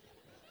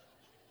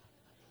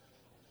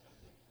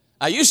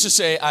 I used to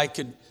say I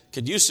could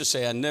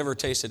say I never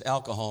tasted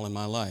alcohol in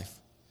my life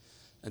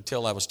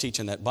until I was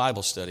teaching that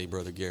Bible study,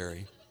 Brother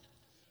Gary.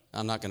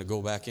 I'm not going to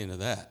go back into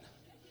that.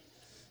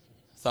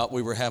 Thought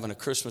we were having a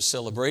Christmas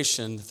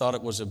celebration, thought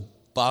it was a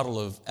bottle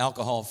of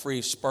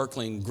alcohol-free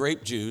sparkling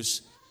grape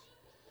juice,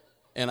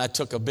 and I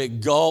took a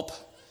big gulp,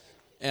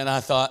 and I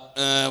thought,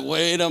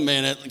 wait a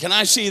minute, can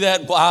I see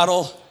that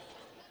bottle?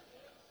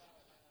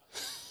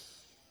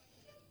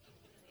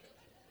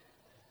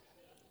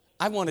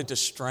 I wanted to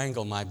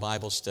strangle my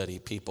Bible study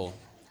people,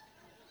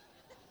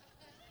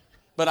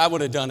 but I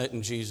would have done it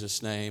in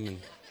Jesus' name. And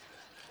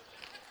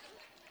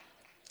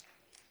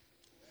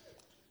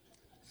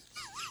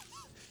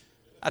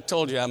I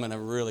told you I'm in a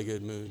really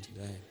good mood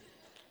today.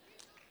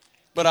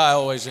 But I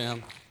always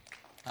am.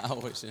 I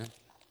always am.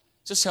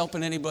 Is this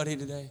helping anybody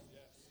today?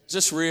 Is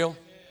this real?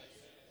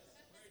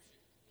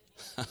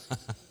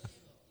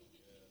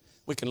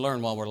 We can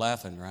learn while we're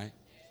laughing, right?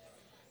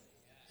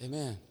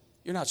 Amen.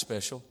 You're not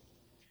special.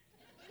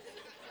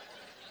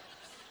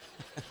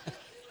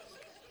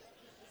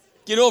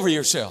 Get over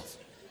yourself.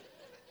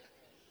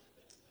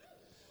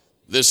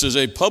 This is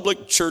a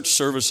public church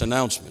service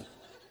announcement.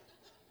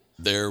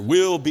 There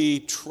will be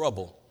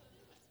trouble.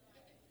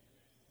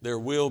 There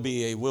will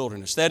be a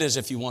wilderness. That is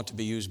if you want to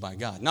be used by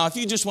God. Now, if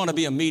you just want to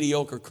be a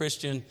mediocre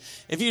Christian,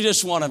 if you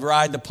just want to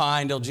ride the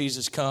pine till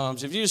Jesus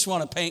comes, if you just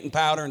want to paint and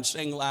powder and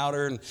sing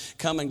louder and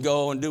come and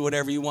go and do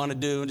whatever you want to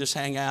do and just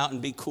hang out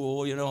and be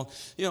cool,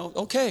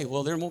 okay,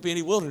 well, there won't be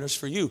any wilderness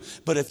for you.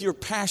 But if you're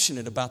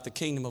passionate about the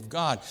kingdom of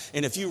God,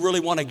 and if you really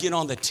want to get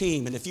on the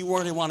team, and if you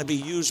really want to be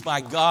used by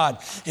God,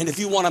 and if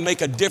you want to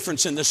make a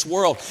difference in this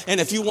world,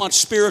 and if you want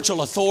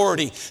spiritual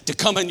authority to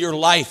come in your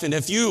life, and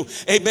if you,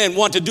 amen,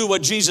 want to do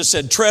what Jesus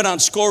said, tread on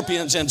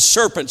scorpions and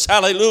serpents,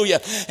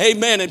 hallelujah,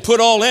 amen, and put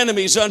all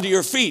enemies under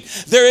your feet.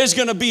 There is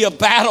going to be a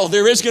battle.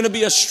 There is going to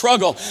be a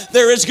struggle.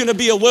 There is going to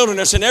be a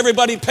wilderness, and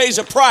everybody pays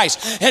a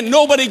price, and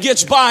nobody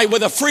gets by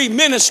with a free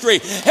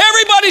ministry.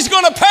 Everybody's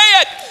going to pay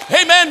it,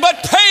 amen,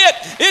 but pay it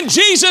in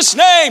Jesus'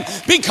 name,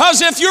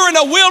 because if you're in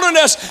a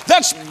wilderness,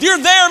 you're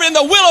there in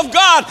the will of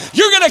God,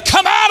 you're going to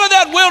come out of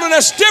that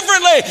wilderness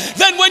differently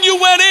than when you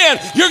went in.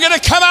 You're going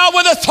to come out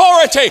with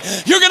authority.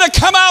 You're going to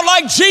come out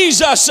like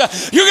Jesus.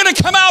 You're going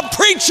to come out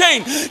preaching.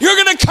 You're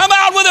going to come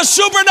out with a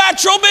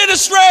supernatural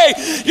ministry.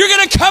 You're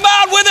going to come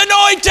out with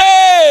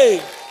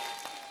anointing.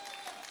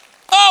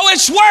 Oh,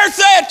 it's worth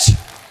it.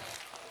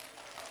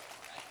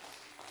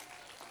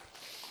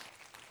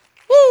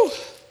 Woo.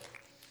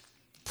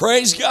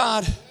 Praise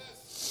God.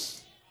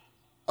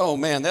 Oh,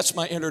 man, that's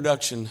my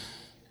introduction.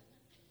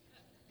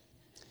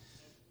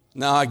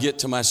 Now I get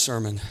to my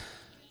sermon.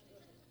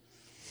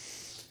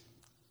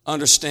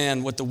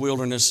 Understand what the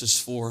wilderness is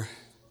for.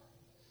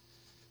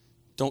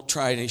 Don't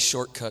try any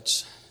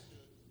shortcuts.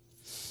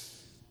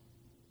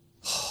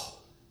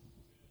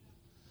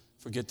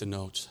 Forget the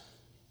notes.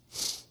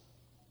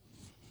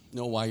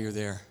 Know why you're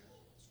there.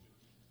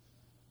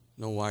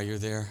 Know why you're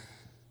there.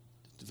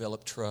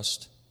 Develop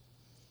trust,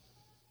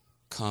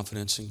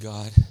 confidence in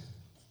God.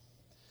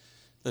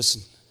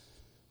 Listen,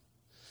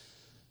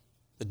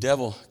 the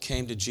devil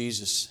came to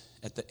Jesus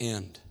at the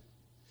end.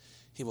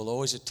 He will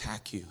always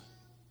attack you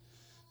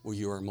where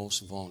you are most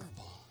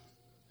vulnerable.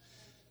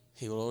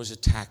 He will always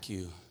attack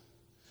you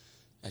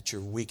at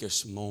your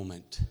weakest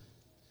moment,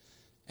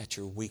 at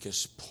your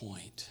weakest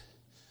point.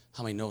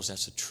 How many knows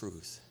that's the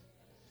truth?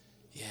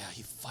 Yeah,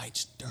 he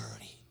fights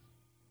dirty.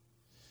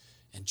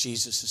 And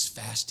Jesus is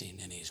fasting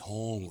and he's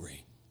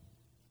hungry.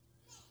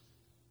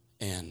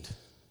 And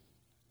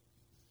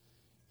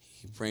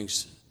he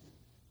brings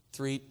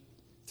three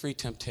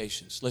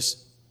temptations. Listen,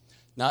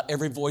 not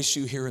every voice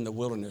you hear in the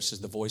wilderness is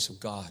the voice of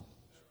God.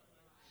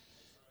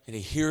 And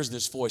he hears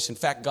this voice. In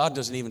fact, God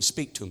doesn't even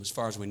speak to him as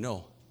far as we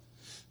know.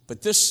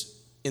 But this,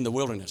 in the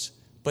wilderness,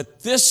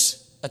 but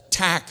this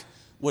attack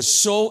was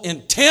so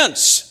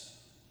intense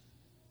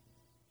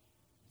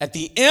at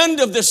the end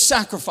of this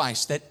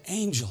sacrifice that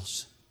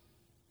angels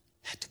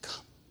had to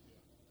come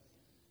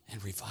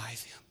and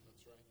revive him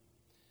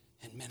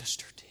and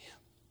minister to him.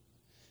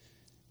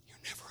 You're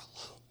never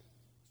alone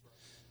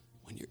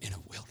when you're in a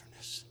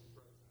wilderness.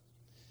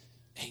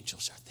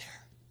 Angels are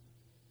there.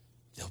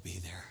 They'll be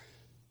there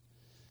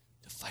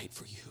to fight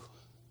for you.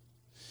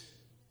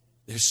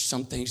 There's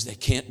some things they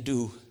can't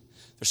do.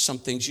 There's some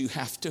things you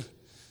have to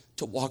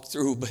walk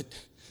through, but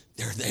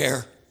they're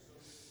there.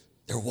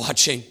 They're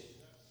watching.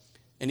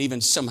 And even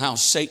somehow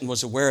Satan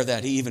was aware of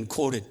that. He even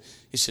quoted,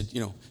 he said,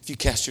 if you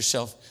cast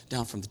yourself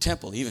down from the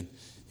temple, even,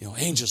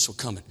 angels will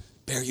come and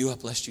bear you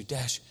up lest you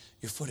dash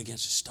your foot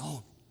against a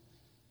stone.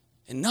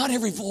 And not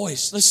every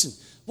voice, listen,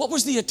 what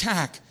was the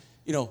attack?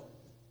 It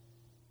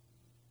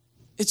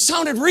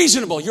sounded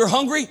reasonable. You're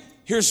hungry?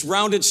 Here's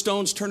rounded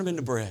stones, turn them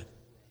into bread. Have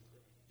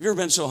you ever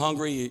been so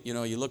hungry,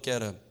 you look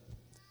at a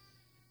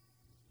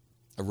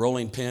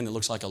rolling pin, it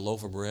looks like a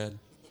loaf of bread?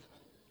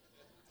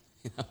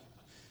 And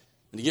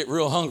you get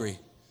real hungry,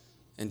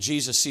 and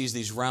Jesus sees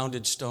these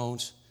rounded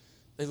stones.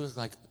 They look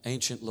like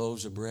ancient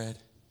loaves of bread.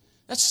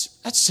 That's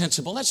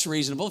sensible. That's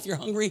reasonable. If you're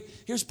hungry,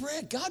 here's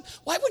bread. God,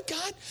 why would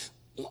God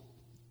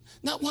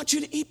not want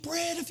you to eat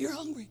bread if you're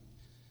hungry?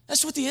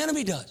 That's what the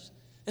enemy does.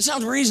 It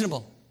sounds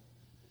reasonable.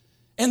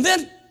 And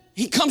then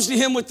he comes to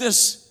him with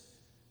this,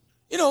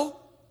 I know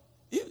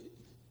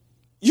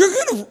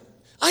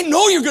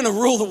you're going to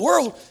rule the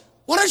world.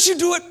 Why don't you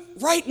do it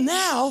right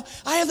now?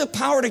 I have the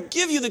power to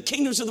give you the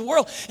kingdoms of the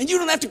world, and you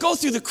don't have to go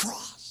through the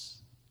cross.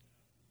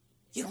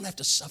 You don't have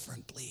to suffer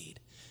and bleed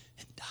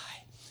and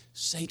die.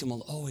 Satan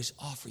will always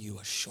offer you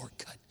a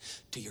shortcut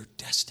to your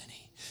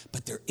destiny,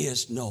 but there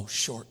is no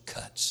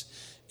shortcuts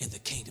in the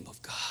kingdom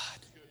of God.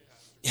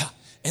 Yeah.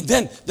 And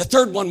then the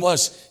third one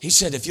was, he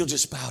said, if you'll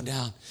just bow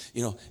down,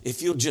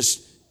 if you'll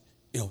just,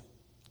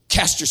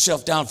 cast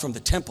yourself down from the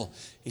temple.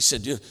 He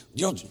said,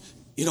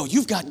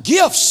 you've got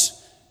gifts.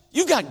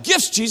 You've got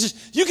gifts, Jesus.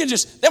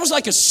 That was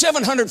like a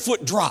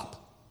 700-foot drop.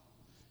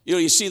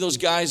 You see those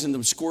guys in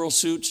the squirrel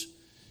suits,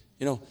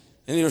 and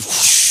they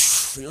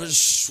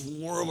just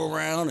swirl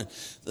around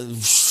and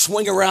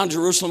swing around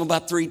Jerusalem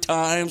about 3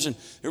 times, and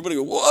everybody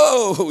go,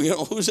 whoa,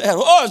 who's that?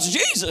 Oh, it's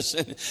Jesus.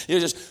 And you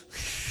just,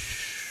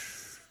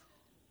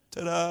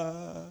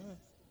 ta-da.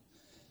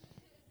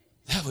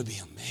 That would be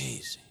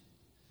amazing.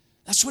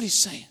 That's what he's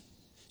saying.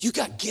 You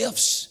got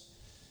gifts.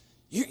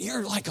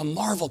 You're like a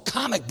Marvel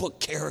comic book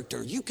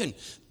character. You can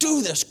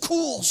do this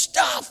cool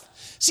stuff.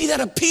 See, that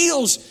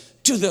appeals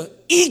to the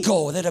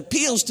ego, that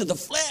appeals to the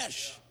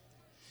flesh.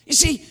 You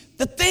see,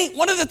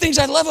 one of the things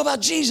I love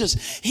about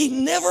Jesus, he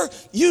never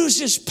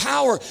used his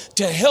power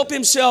to help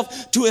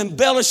himself, to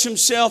embellish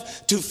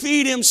himself, to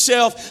feed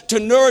himself, to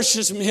nourish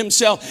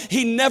himself.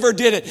 He never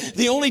did it.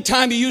 The only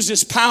time he used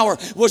his power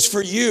was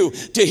for you,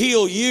 to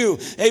heal you,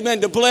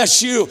 amen, to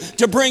bless you,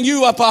 to bring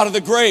you up out of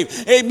the grave,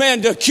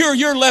 amen, to cure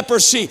your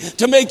leprosy,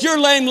 to make your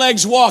lame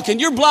legs walk and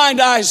your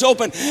blind eyes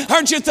open.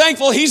 Aren't you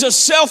thankful he's a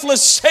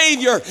selfless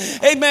Savior,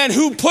 amen,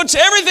 who puts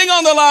everything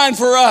on the line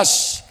for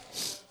us?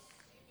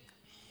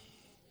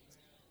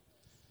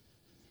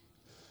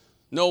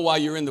 Know why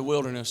you're in the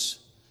wilderness.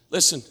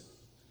 Listen,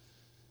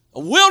 a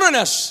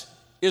wilderness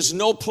is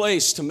no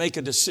place to make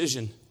a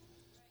decision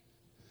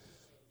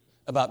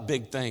about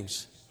big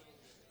things.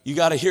 You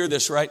got to hear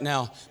this right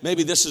now.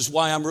 Maybe this is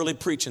why I'm really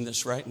preaching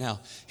this right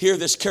now. Hear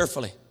this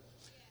carefully.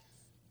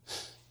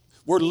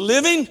 We're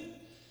living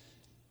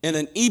in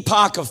an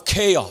epoch of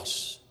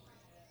chaos.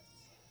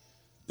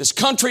 This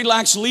country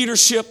lacks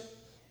leadership.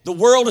 The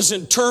world is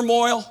in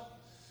turmoil.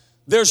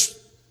 There's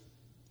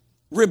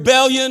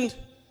rebellion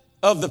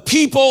of the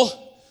people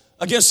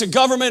against the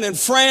government in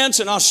France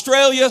and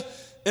Australia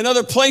and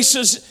other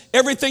places.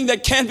 Everything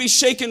that can be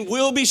shaken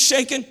will be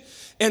shaken,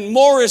 and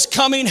more is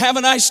coming. Have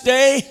a nice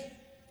day.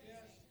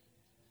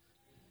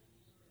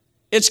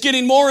 It's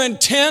getting more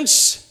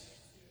intense,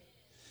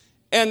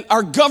 and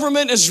our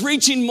government is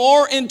reaching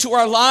more into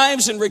our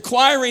lives and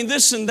requiring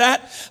this and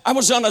that. I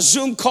was on a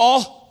Zoom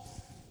call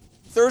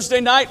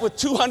Thursday night with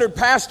 200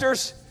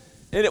 pastors,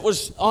 and it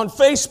was on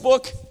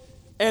Facebook.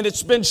 And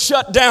it's been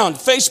shut down.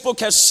 Facebook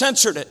has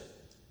censored it.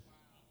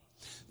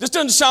 This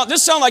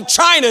sounds like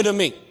China to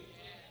me.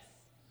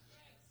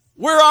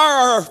 Where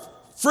are our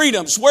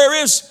freedoms? Where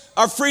is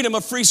our freedom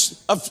of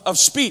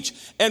speech?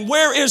 And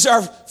where is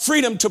our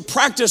freedom to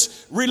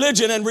practice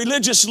religion and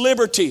religious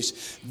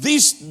liberties?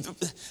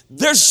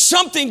 There's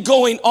something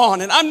going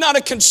on, and I'm not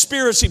a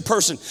conspiracy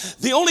person.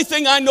 The only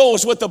thing I know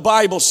is what the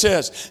Bible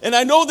says. And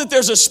I know that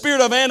there's a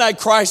spirit of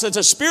Antichrist, that's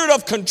a spirit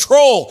of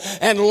control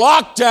and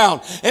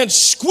lockdown and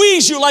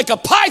squeeze you like a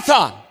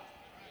python.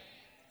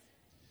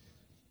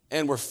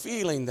 And we're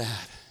feeling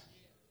that.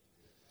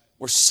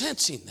 We're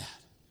sensing that.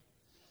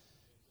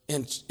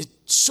 And it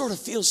sort of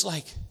feels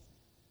like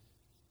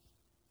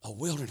a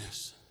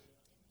wilderness.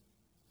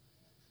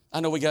 I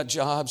know we got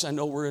jobs. I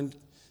know we're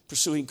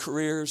pursuing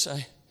careers.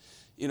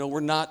 We're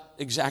not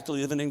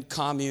exactly living in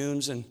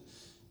communes and,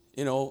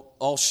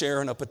 all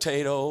sharing a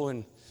potato.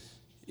 And,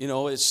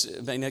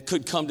 it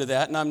could come to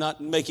that. And I'm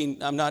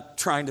not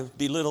trying to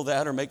belittle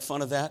that or make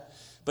fun of that.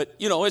 But,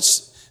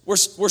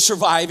 we're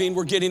surviving.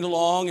 We're getting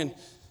along.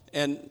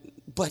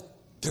 But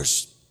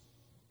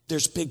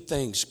there's big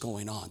things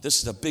going on.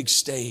 This is a big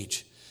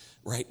stage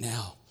right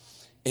now.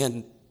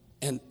 And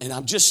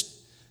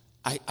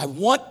I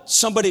want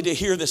somebody to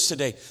hear this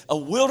today. A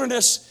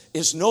wilderness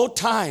is no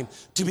time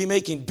to be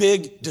making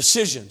big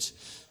decisions.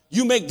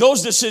 You make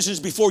those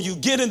decisions before you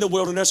get in the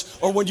wilderness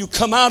or when you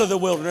come out of the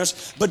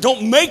wilderness, but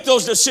don't make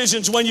those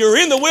decisions when you're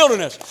in the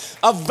wilderness.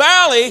 A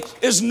valley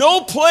is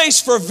no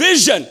place for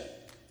vision.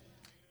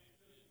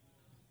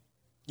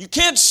 You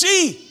can't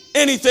see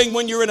anything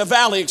when you're in a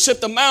valley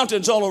except the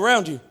mountains all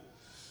around you.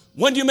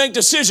 When do you make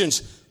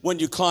decisions? When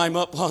you climb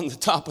up on the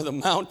top of the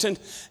mountain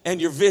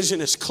and your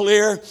vision is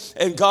clear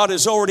and God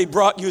has already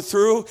brought you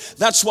through.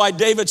 That's why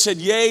David said,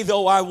 yea,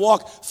 though I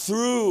walk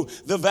through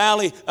the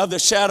valley of the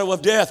shadow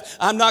of death.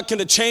 I'm not going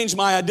to change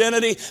my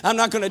identity. I'm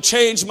not going to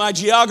change my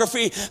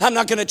geography. I'm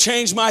not going to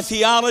change my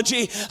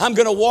theology. I'm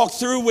going to walk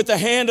through with the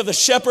hand of the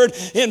shepherd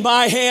in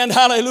my hand.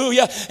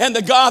 Hallelujah. And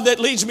the God that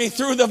leads me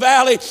through the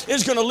valley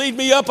is going to lead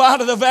me up out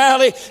of the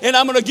valley, and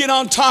I'm going to get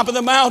on top of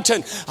the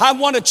mountain. I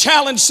want to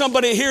challenge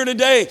somebody here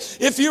today.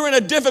 If you're in a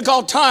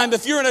difficult time,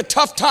 if you're in a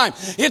tough time,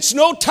 it's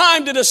no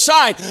time to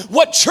decide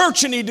what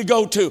church you need to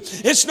go to.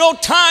 It's no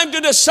time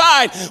to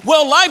decide,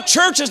 well, Life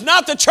Church is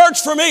not the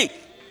church for me.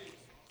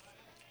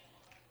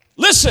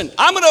 Listen,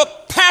 I'm going to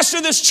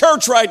pastor this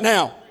church right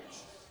now.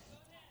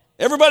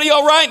 Everybody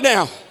all right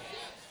now?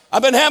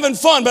 I've been having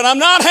fun, but I'm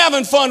not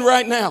having fun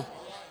right now.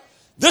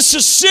 This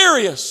is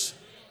serious.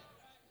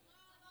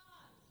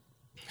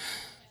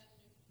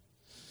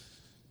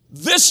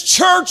 This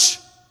church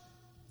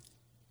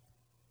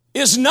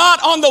is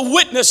not on the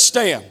witness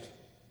stand.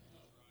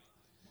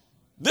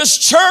 This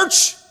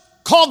church,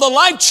 called the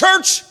Life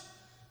Church,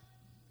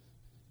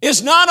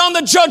 is not on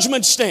the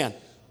judgment stand.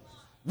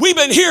 We've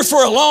been here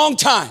for a long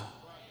time.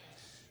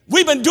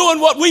 We've been doing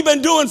what we've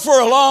been doing for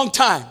a long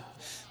time.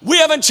 We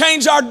haven't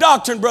changed our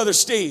doctrine, Brother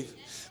Steve.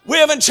 We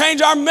haven't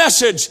changed our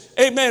message.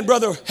 Amen,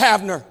 Brother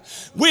Havner.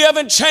 We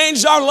haven't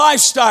changed our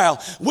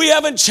lifestyle. We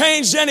haven't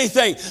changed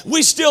anything.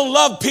 We still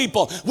love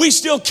people. We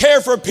still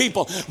care for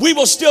people. We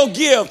will still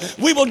give.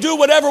 We will do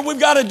whatever we've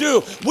got to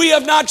do. We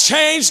have not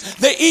changed.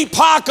 The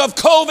epoch of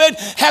COVID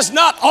has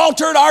not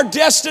altered our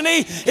destiny.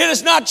 It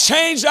has not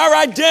changed our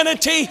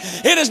identity.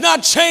 It has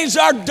not changed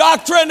our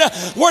doctrine.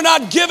 We're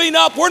not giving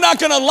up. We're not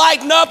going to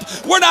lighten up.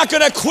 We're not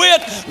going to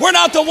quit. We're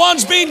not the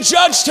ones being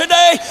judged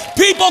today.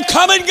 People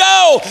come and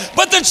go,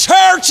 but the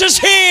church is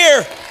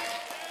here.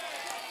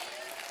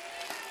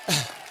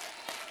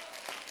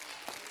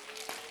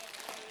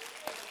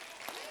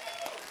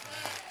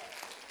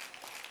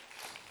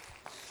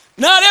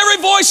 Not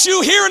every voice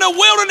you hear in a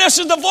wilderness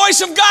is the voice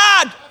of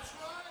God.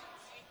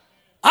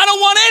 I don't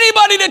want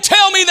anybody to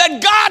tell me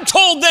that God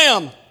told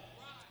them.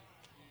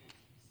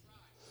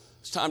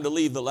 It's time to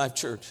leave the Life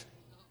Church.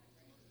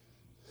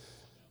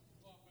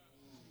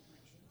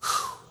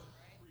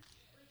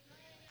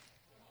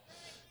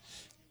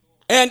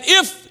 And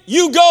if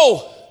you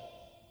go,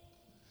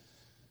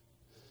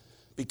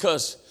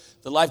 because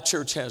the Life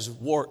Church has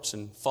warts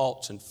and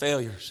faults and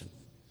failures and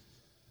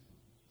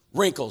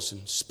wrinkles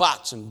and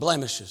spots and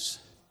blemishes.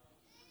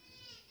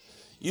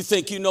 You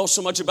think you know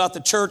so much about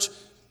the church?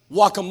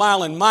 Walk a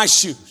mile in my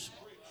shoes.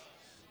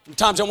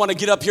 Sometimes I want to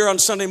get up here on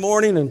Sunday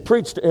morning and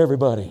preach to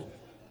everybody.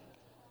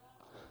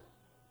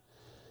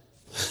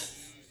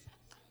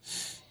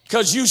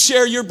 Because you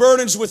share your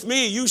burdens with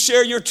me. You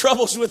share your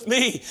troubles with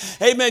me.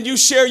 Amen. You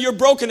share your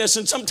brokenness.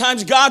 And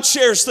sometimes God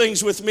shares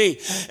things with me.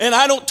 And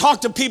I don't talk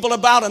to people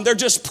about them. They're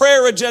just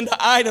prayer agenda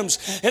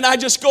items. And I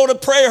just go to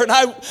prayer and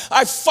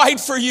I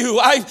fight for you.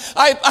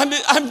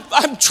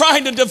 I'm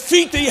trying to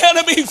defeat the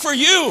enemy for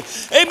you.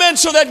 Amen.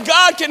 So that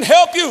God can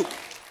help you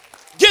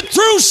get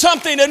through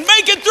something and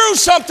make it through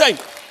something.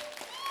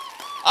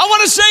 I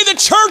want to say the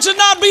church is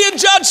not being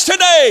judged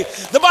today.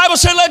 The Bible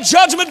said, let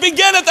judgment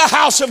begin at the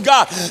house of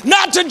God,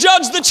 not to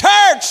judge the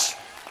church.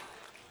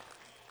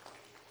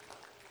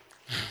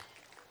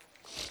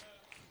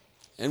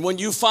 And when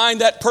you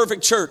find that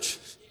perfect church,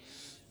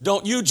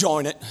 don't you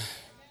join it.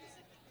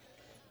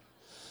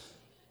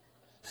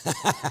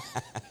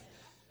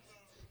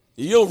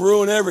 You'll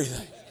ruin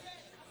everything.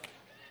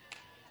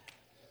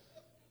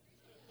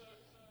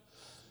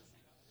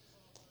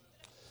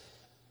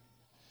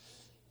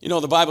 You know,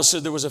 the Bible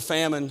said there was a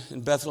famine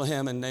in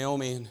Bethlehem, and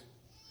Naomi and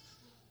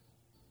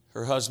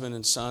her husband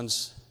and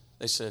sons,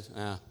 they said,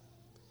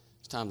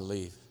 it's time to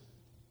leave.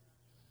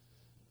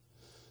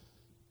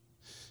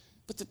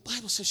 But the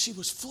Bible says she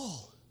was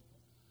full.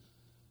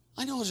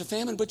 I know there's a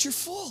famine, but you're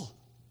full.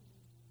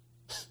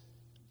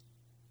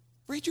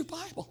 Read your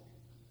Bible.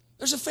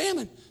 There's a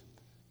famine.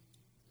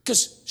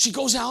 Because she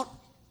goes out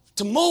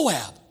to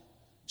Moab.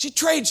 She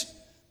trades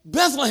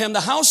Bethlehem,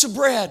 the house of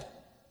bread,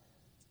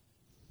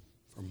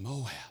 for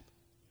Moab.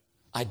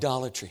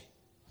 Idolatry.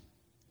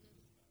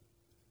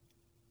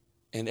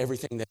 And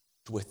everything that's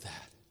with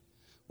that.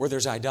 Where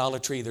there's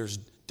idolatry, there's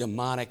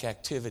demonic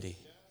activity.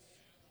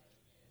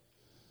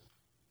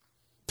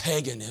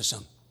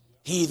 Paganism.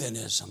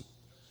 Heathenism.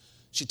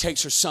 She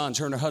takes her sons,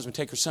 her and her husband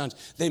take her sons.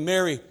 They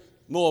marry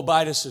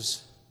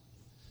Moabitesses.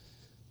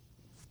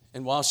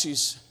 And while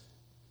she's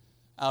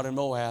out in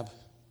Moab,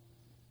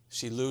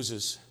 she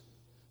loses.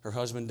 Her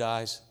husband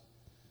dies.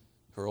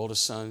 Her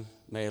oldest son,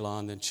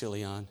 Mahlon, then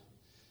Chilion.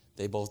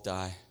 They both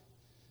die.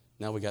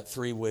 Now we got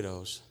 3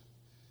 widows.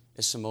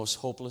 It's the most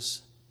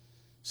hopeless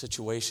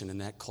situation in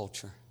that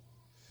culture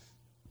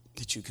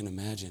that you can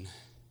imagine.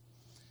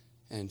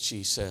 And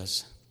she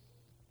says,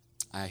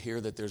 I hear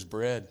that there's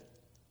bread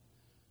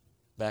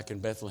back in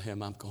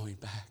Bethlehem. I'm going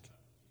back.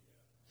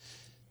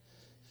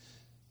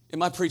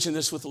 Am I preaching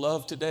this with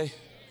love today?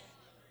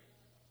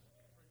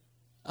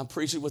 I'm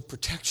preaching with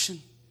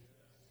protection.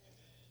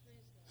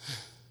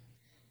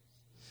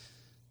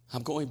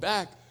 I'm going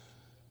back.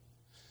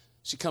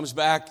 She comes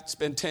back. It's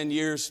been 10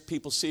 years.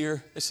 People see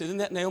her. They said, isn't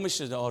that Naomi? She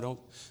said, oh,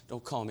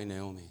 don't call me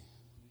Naomi.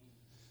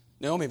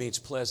 Naomi means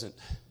pleasant.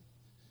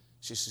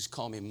 She says,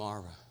 call me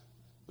Mara,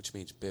 which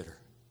means bitter.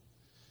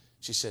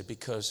 She said,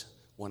 because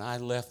when I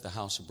left the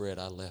house of bread,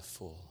 I left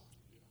full.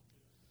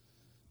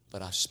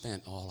 But I've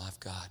spent all I've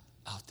got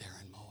out there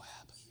in Moab.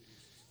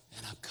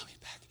 And I'm coming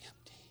back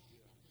empty.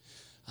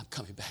 I'm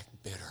coming back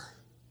bitter.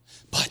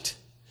 But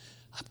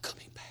I'm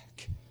coming back.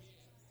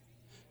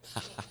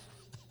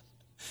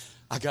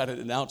 I got an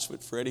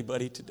announcement for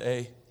anybody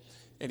today.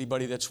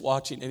 Anybody that's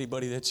watching,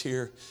 anybody that's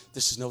here,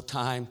 this is no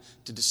time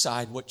to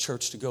decide what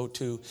church to go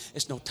to.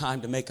 It's no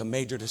time to make a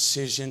major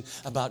decision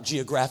about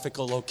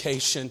geographical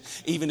location.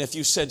 Even if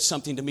you said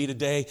something to me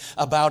today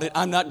about it,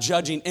 I'm not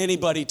judging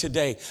anybody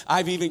today.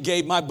 I've even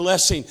gave my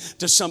blessing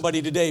to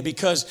somebody today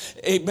because,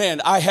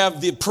 amen, I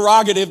have the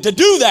prerogative to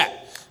do that.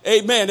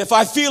 Amen. If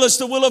I feel it's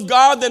the will of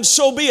God, then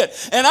so be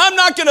it. And I'm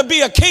not going to be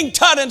a King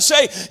Tut and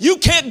say, you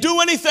can't do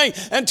anything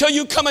until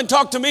you come and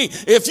talk to me.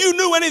 If you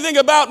knew anything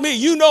about me,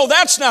 you know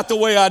that's not the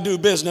way I do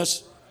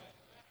business.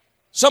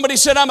 Somebody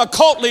said, I'm a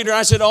cult leader.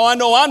 I said, oh, I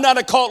know I'm not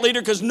a cult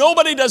leader because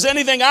nobody does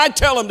anything I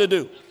tell them to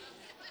do.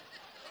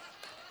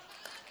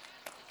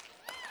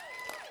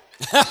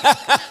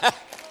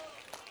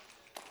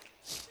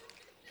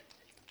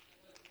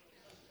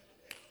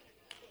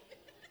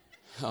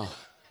 Oh.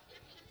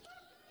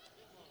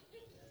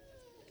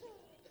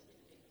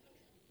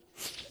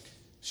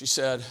 She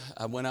said,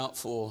 I went out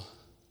full.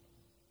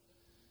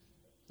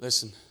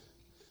 Listen,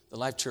 the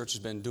Life Church has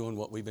been doing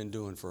what we've been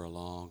doing for a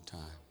long time.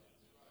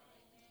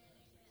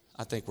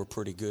 I think we're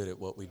pretty good at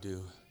what we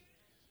do,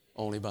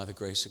 only by the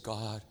grace of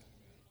God.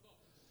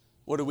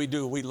 What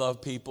do? We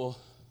love people.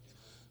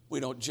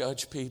 We don't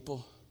judge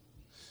people.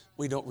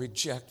 We don't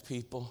reject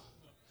people.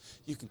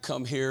 You can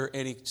come here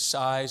any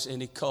size,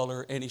 any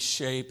color, any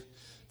shape,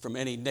 from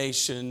any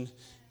nation.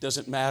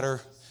 Doesn't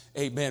matter.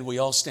 Amen. We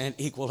all stand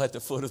equal at the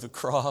foot of the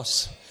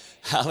cross.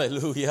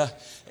 Hallelujah.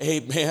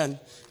 Amen.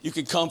 You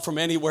can come from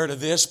anywhere to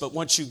this, but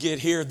once you get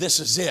here, this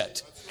is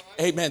it.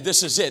 Amen.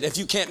 This is it. If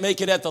you can't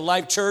make it at the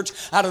Life Church,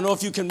 I don't know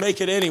if you can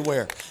make it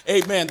anywhere.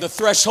 Amen. The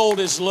threshold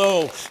is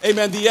low.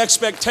 Amen. The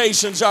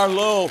expectations are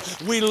low.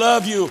 We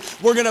love you.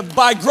 We're going to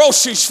buy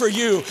groceries for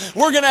you.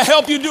 We're going to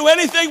help you do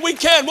anything we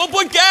can. We'll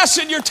put gas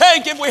in your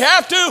tank if we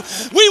have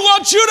to. We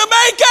want you to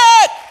make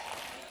it.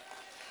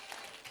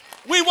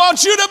 We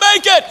want you to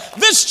make it.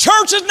 This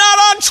church is not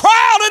on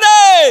trial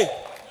today.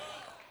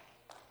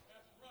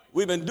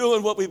 We've been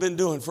doing what we've been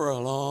doing for a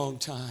long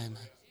time.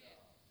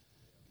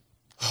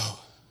 Oh.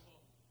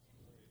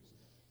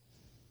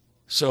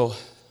 So,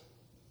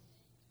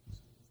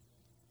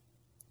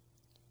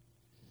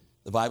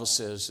 the Bible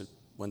says that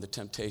when the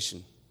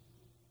temptation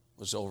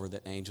was over,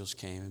 that angels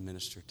came and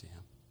ministered to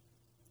him.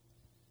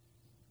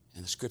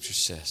 And the scripture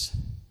says,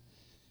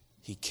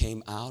 he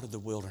came out of the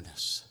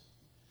wilderness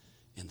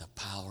in the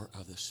power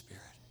of the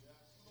Spirit.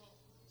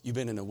 You've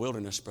been in the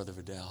wilderness, Brother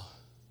Vidal.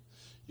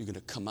 You're going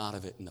to come out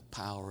of it in the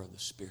power of the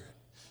Spirit.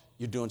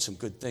 You're doing some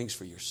good things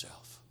for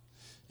yourself.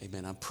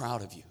 Amen. I'm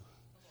proud of you.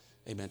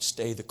 Amen.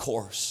 Stay the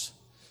course.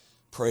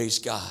 Praise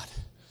God.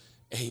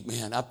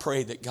 Amen. I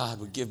pray that God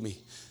would give me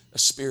a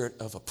spirit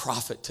of a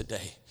prophet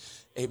today.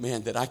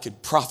 Amen. That I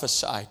could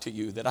prophesy to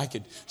you, that I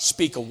could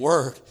speak a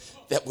word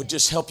that would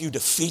just help you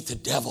defeat the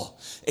devil.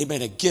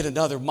 Amen. And get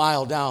another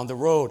mile down the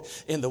road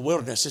in the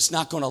wilderness. It's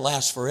not going to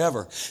last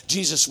forever.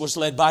 Jesus was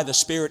led by the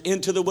Spirit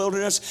into the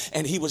wilderness,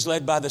 and he was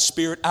led by the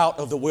Spirit out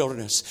of the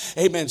wilderness.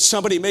 Amen.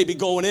 Somebody may be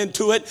going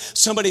into it.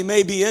 Somebody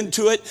may be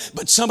into it,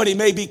 but somebody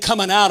may be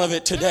coming out of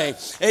it today.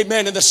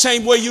 Amen. And the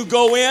same way you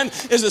go in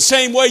is the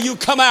same way you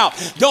come out.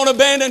 Don't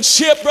abandon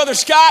ship, Brother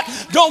Scott.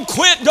 Don't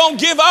quit. Don't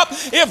give up.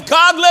 If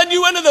God led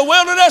you into the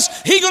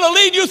wilderness, he's going to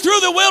lead you through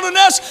the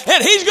wilderness,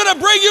 and he's going to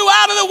bring you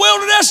out of the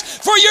wilderness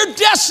for your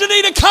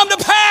destiny to come to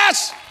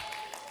pass.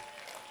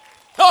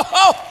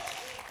 Oh.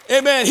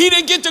 Amen. He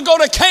didn't get to go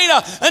to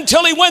Cana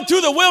until he went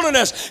through the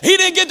wilderness. He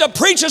didn't get to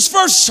preach his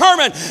first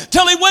sermon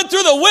till he went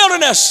through the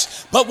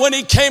wilderness. But when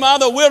he came out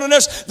of the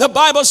wilderness, the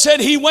Bible said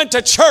he went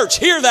to church.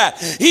 Hear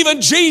that.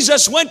 Even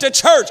Jesus went to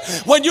church.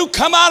 When you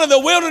come out of the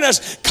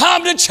wilderness,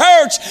 come to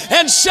church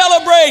and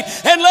celebrate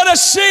and let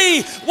us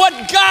see what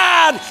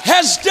God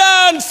has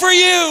done for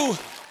you.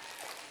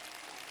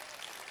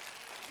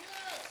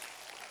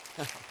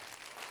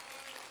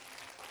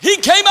 He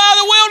came out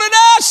of the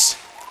wilderness.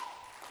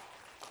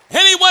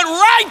 And he went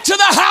right to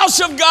the house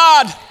of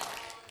God.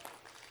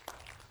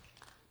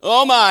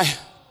 Oh my.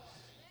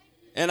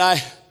 And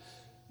I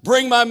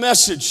bring my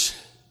message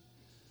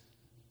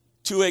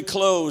to a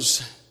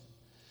close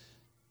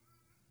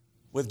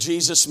with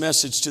Jesus'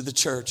 message to the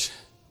church.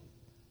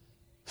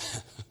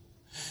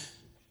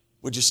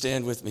 Would you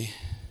stand with me?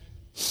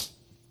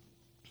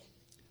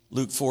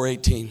 Luke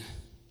 4:18.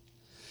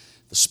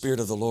 The Spirit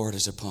of the Lord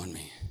is upon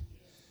me.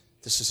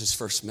 This is his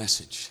first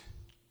message.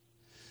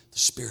 The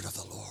Spirit of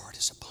the Lord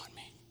is upon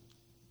me.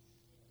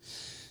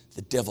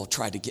 The devil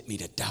tried to get me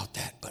to doubt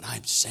that, but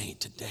I'm saying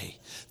today,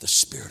 the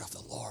Spirit of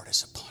the Lord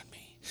is upon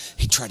me.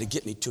 He tried to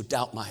get me to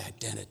doubt my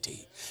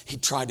identity. He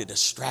tried to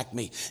distract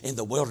me in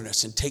the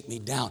wilderness and take me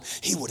down.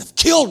 He would have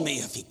killed me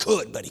if he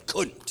could, but he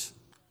couldn't.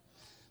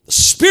 The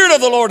Spirit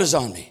of the Lord is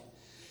on me.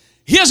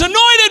 He has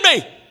anointed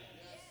me.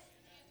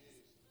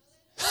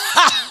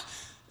 Ha!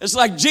 It's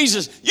like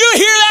Jesus. You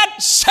hear that,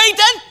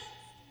 Satan?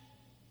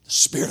 The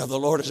Spirit of the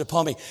Lord is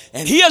upon me,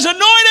 and he has anointed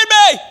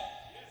me.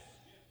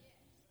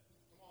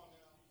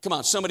 Come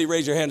on, somebody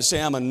raise your hand and say,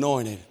 I'm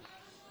anointed.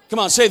 Come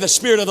on, say, the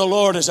Spirit of the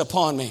Lord is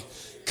upon me.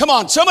 Come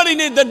on,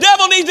 the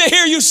devil needs to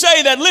hear you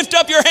say that. Lift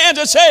up your hands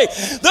and say,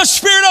 the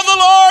Spirit of the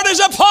Lord is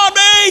upon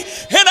me,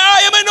 and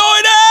I am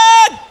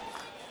anointed.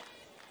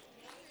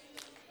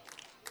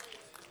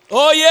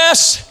 Oh,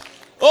 yes.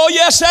 Oh,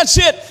 yes, that's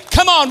it.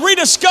 Come on,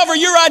 rediscover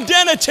your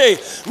identity.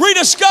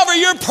 Rediscover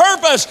your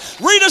purpose.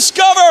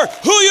 Rediscover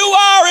who you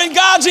are in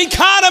God's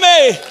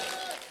economy.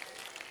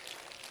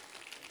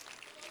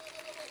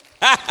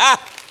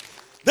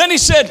 Then he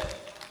said,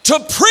 to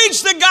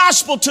preach the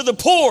gospel to the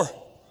poor.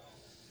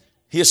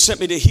 He has sent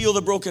me to heal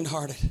the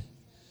brokenhearted,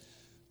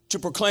 to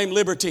proclaim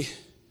liberty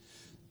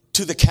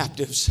to the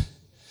captives,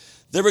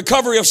 the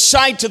recovery of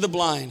sight to the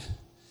blind,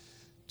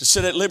 to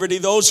set at liberty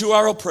those who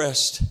are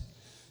oppressed,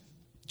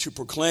 to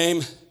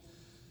proclaim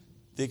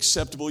the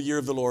acceptable year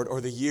of the Lord,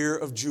 or the year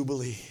of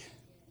Jubilee.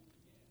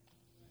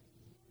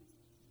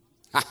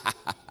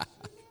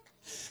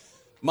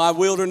 My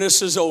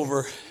wilderness is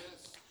over.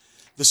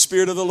 The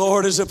Spirit of the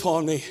Lord is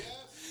upon me.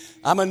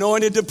 I'm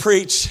anointed to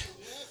preach.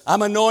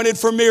 I'm anointed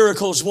for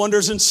miracles,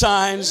 wonders, and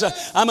signs.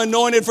 I'm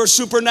anointed for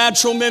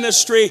supernatural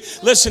ministry.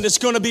 Listen, it's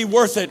going to be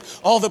worth it.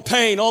 All the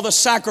pain, all the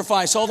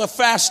sacrifice, all the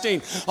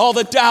fasting, all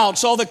the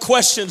doubts, all the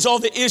questions, all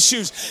the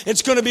issues.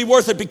 It's going to be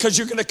worth it because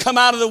you're going to come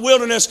out of the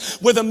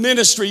wilderness with a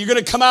ministry. You're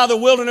going to come out of the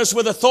wilderness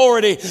with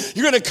authority.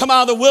 You're going to come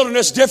out of the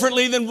wilderness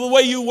differently than the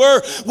way you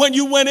were when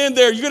you went in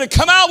there. You're going to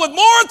come out with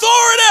more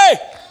authority.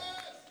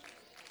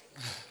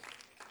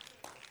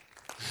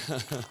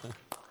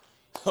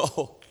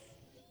 Oh.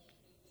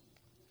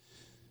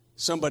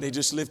 Somebody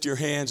just lift your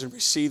hands and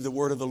receive the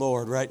word of the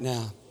Lord right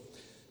now.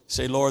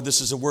 Say, Lord, this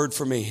is a word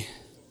for me.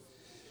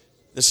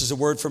 This is a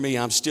word for me.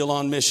 I'm still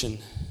on mission.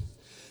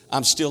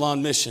 I'm still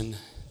on mission.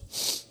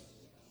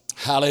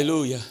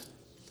 Hallelujah.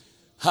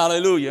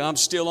 Hallelujah. I'm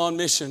still on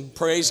mission.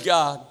 Praise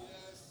God.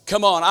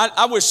 Come on.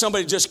 I wish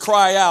somebody just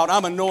cry out,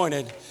 I'm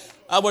anointed.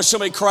 I wish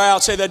somebody cry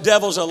out, say, the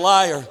devil's a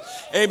liar.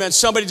 Amen.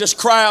 Somebody just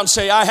cry out and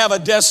say, I have a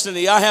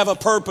destiny. I have a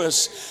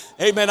purpose.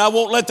 Amen. I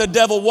won't let the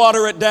devil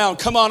water it down.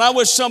 Come on. I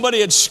wish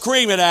somebody would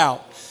scream it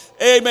out.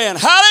 Amen.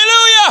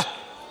 Hallelujah.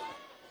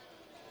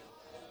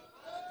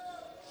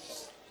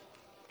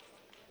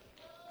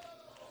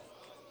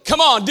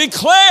 Come on.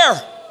 Declare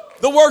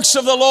the works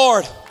of the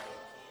Lord.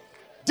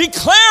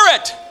 Declare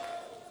it.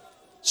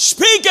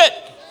 Speak it.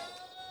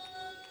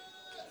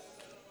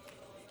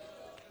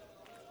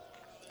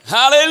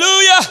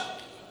 Hallelujah.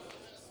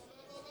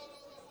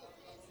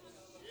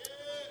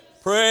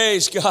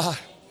 Praise God.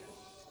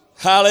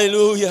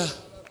 Hallelujah.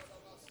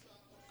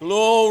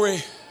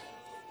 Glory.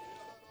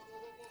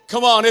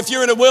 Come on, if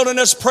you're in a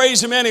wilderness,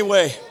 praise Him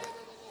anyway.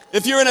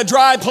 If you're in a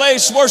dry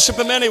place, worship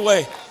Him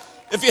anyway.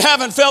 If you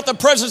haven't felt the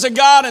presence of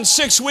God in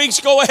 6 weeks,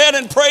 go ahead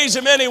and praise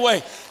Him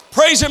anyway.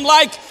 Praise Him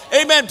like,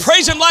 amen,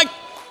 praise Him like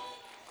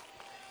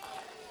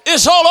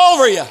it's all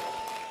over you.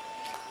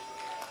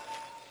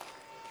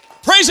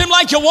 Praise Him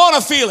like you want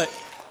to feel it.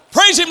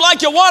 Praise Him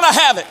like you want to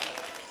have it.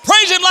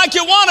 Praise Him like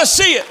you want to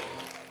see it.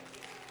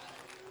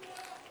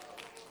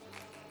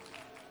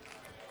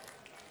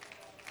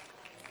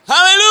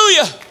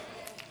 Hallelujah.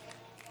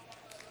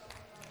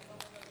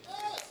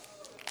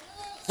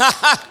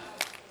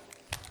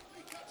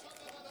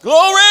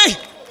 Glory.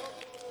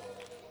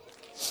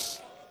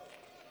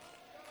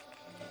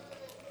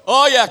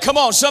 Oh yeah, come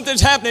on,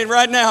 something's happening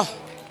right now.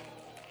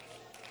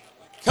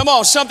 Come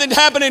on, something's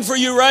happening for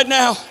you right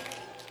now.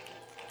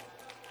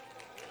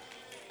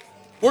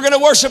 We're going to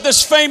worship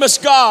this famous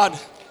God.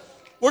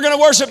 We're going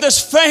to worship this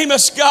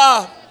famous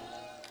God.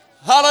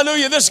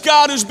 Hallelujah, this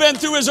God who's been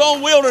through His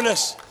own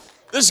wilderness.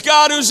 This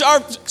God who's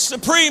our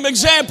supreme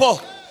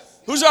example,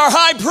 who's our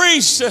high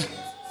priest.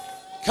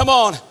 Come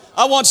on.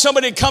 I want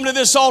somebody to come to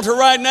this altar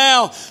right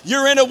now.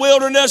 You're in a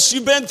wilderness.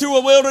 You've been through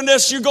a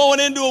wilderness. You're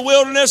going into a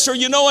wilderness, or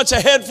you know what's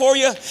ahead for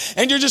you.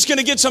 And you're just going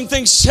to get some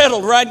things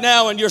settled right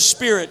now in your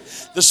spirit.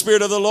 The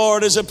Spirit of the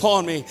Lord is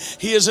upon me.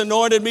 He has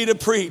anointed me to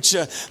preach.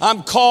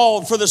 I'm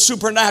called for the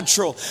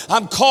supernatural.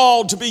 I'm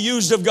called to be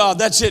used of God.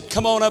 That's it.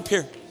 Come on up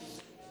here.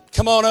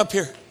 Come on up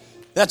here.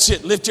 That's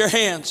it. Lift your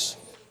hands.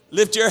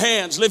 Lift your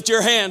hands. Lift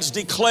your hands.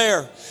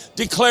 Declare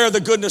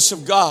the goodness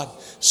of God.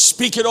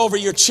 Speak it over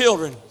your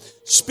children.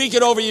 Speak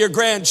it over your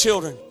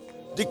grandchildren.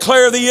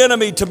 Declare the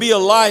enemy to be a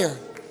liar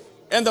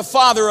and the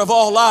father of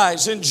all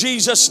lies in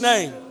Jesus'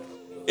 name.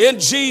 In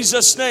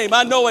Jesus' name.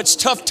 I know it's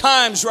tough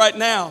times right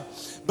now,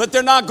 but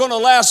they're not going to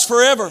last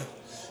forever.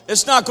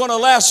 It's not going to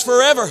last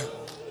forever.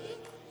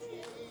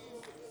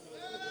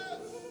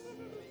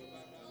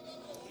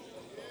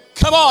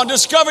 Come on,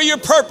 discover your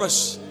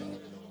purpose.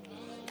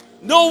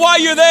 Know why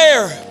you're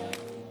there.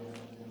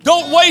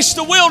 Don't waste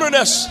the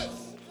wilderness.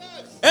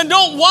 And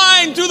don't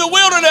whine through the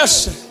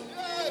wilderness.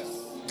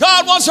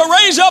 God wants to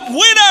raise up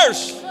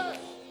winners.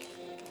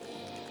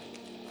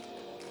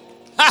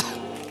 Ha.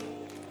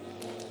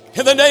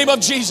 In the name of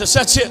Jesus.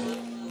 That's it.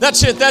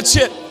 That's it. That's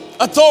it.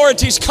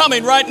 Authority's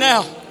coming right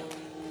now.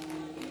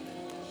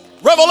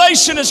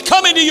 Revelation is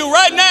coming to you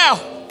right now.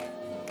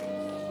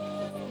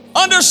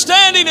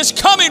 Understanding is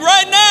coming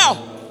right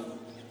now.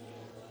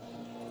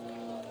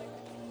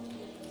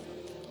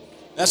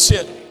 That's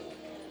it.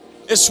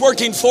 It's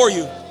working for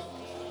you.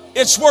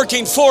 It's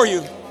working for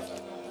you.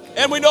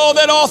 And we know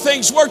that all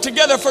things work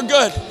together for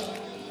good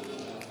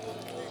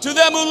to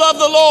them who love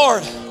the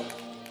Lord,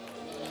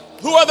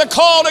 who are the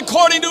called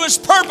according to His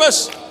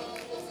purpose.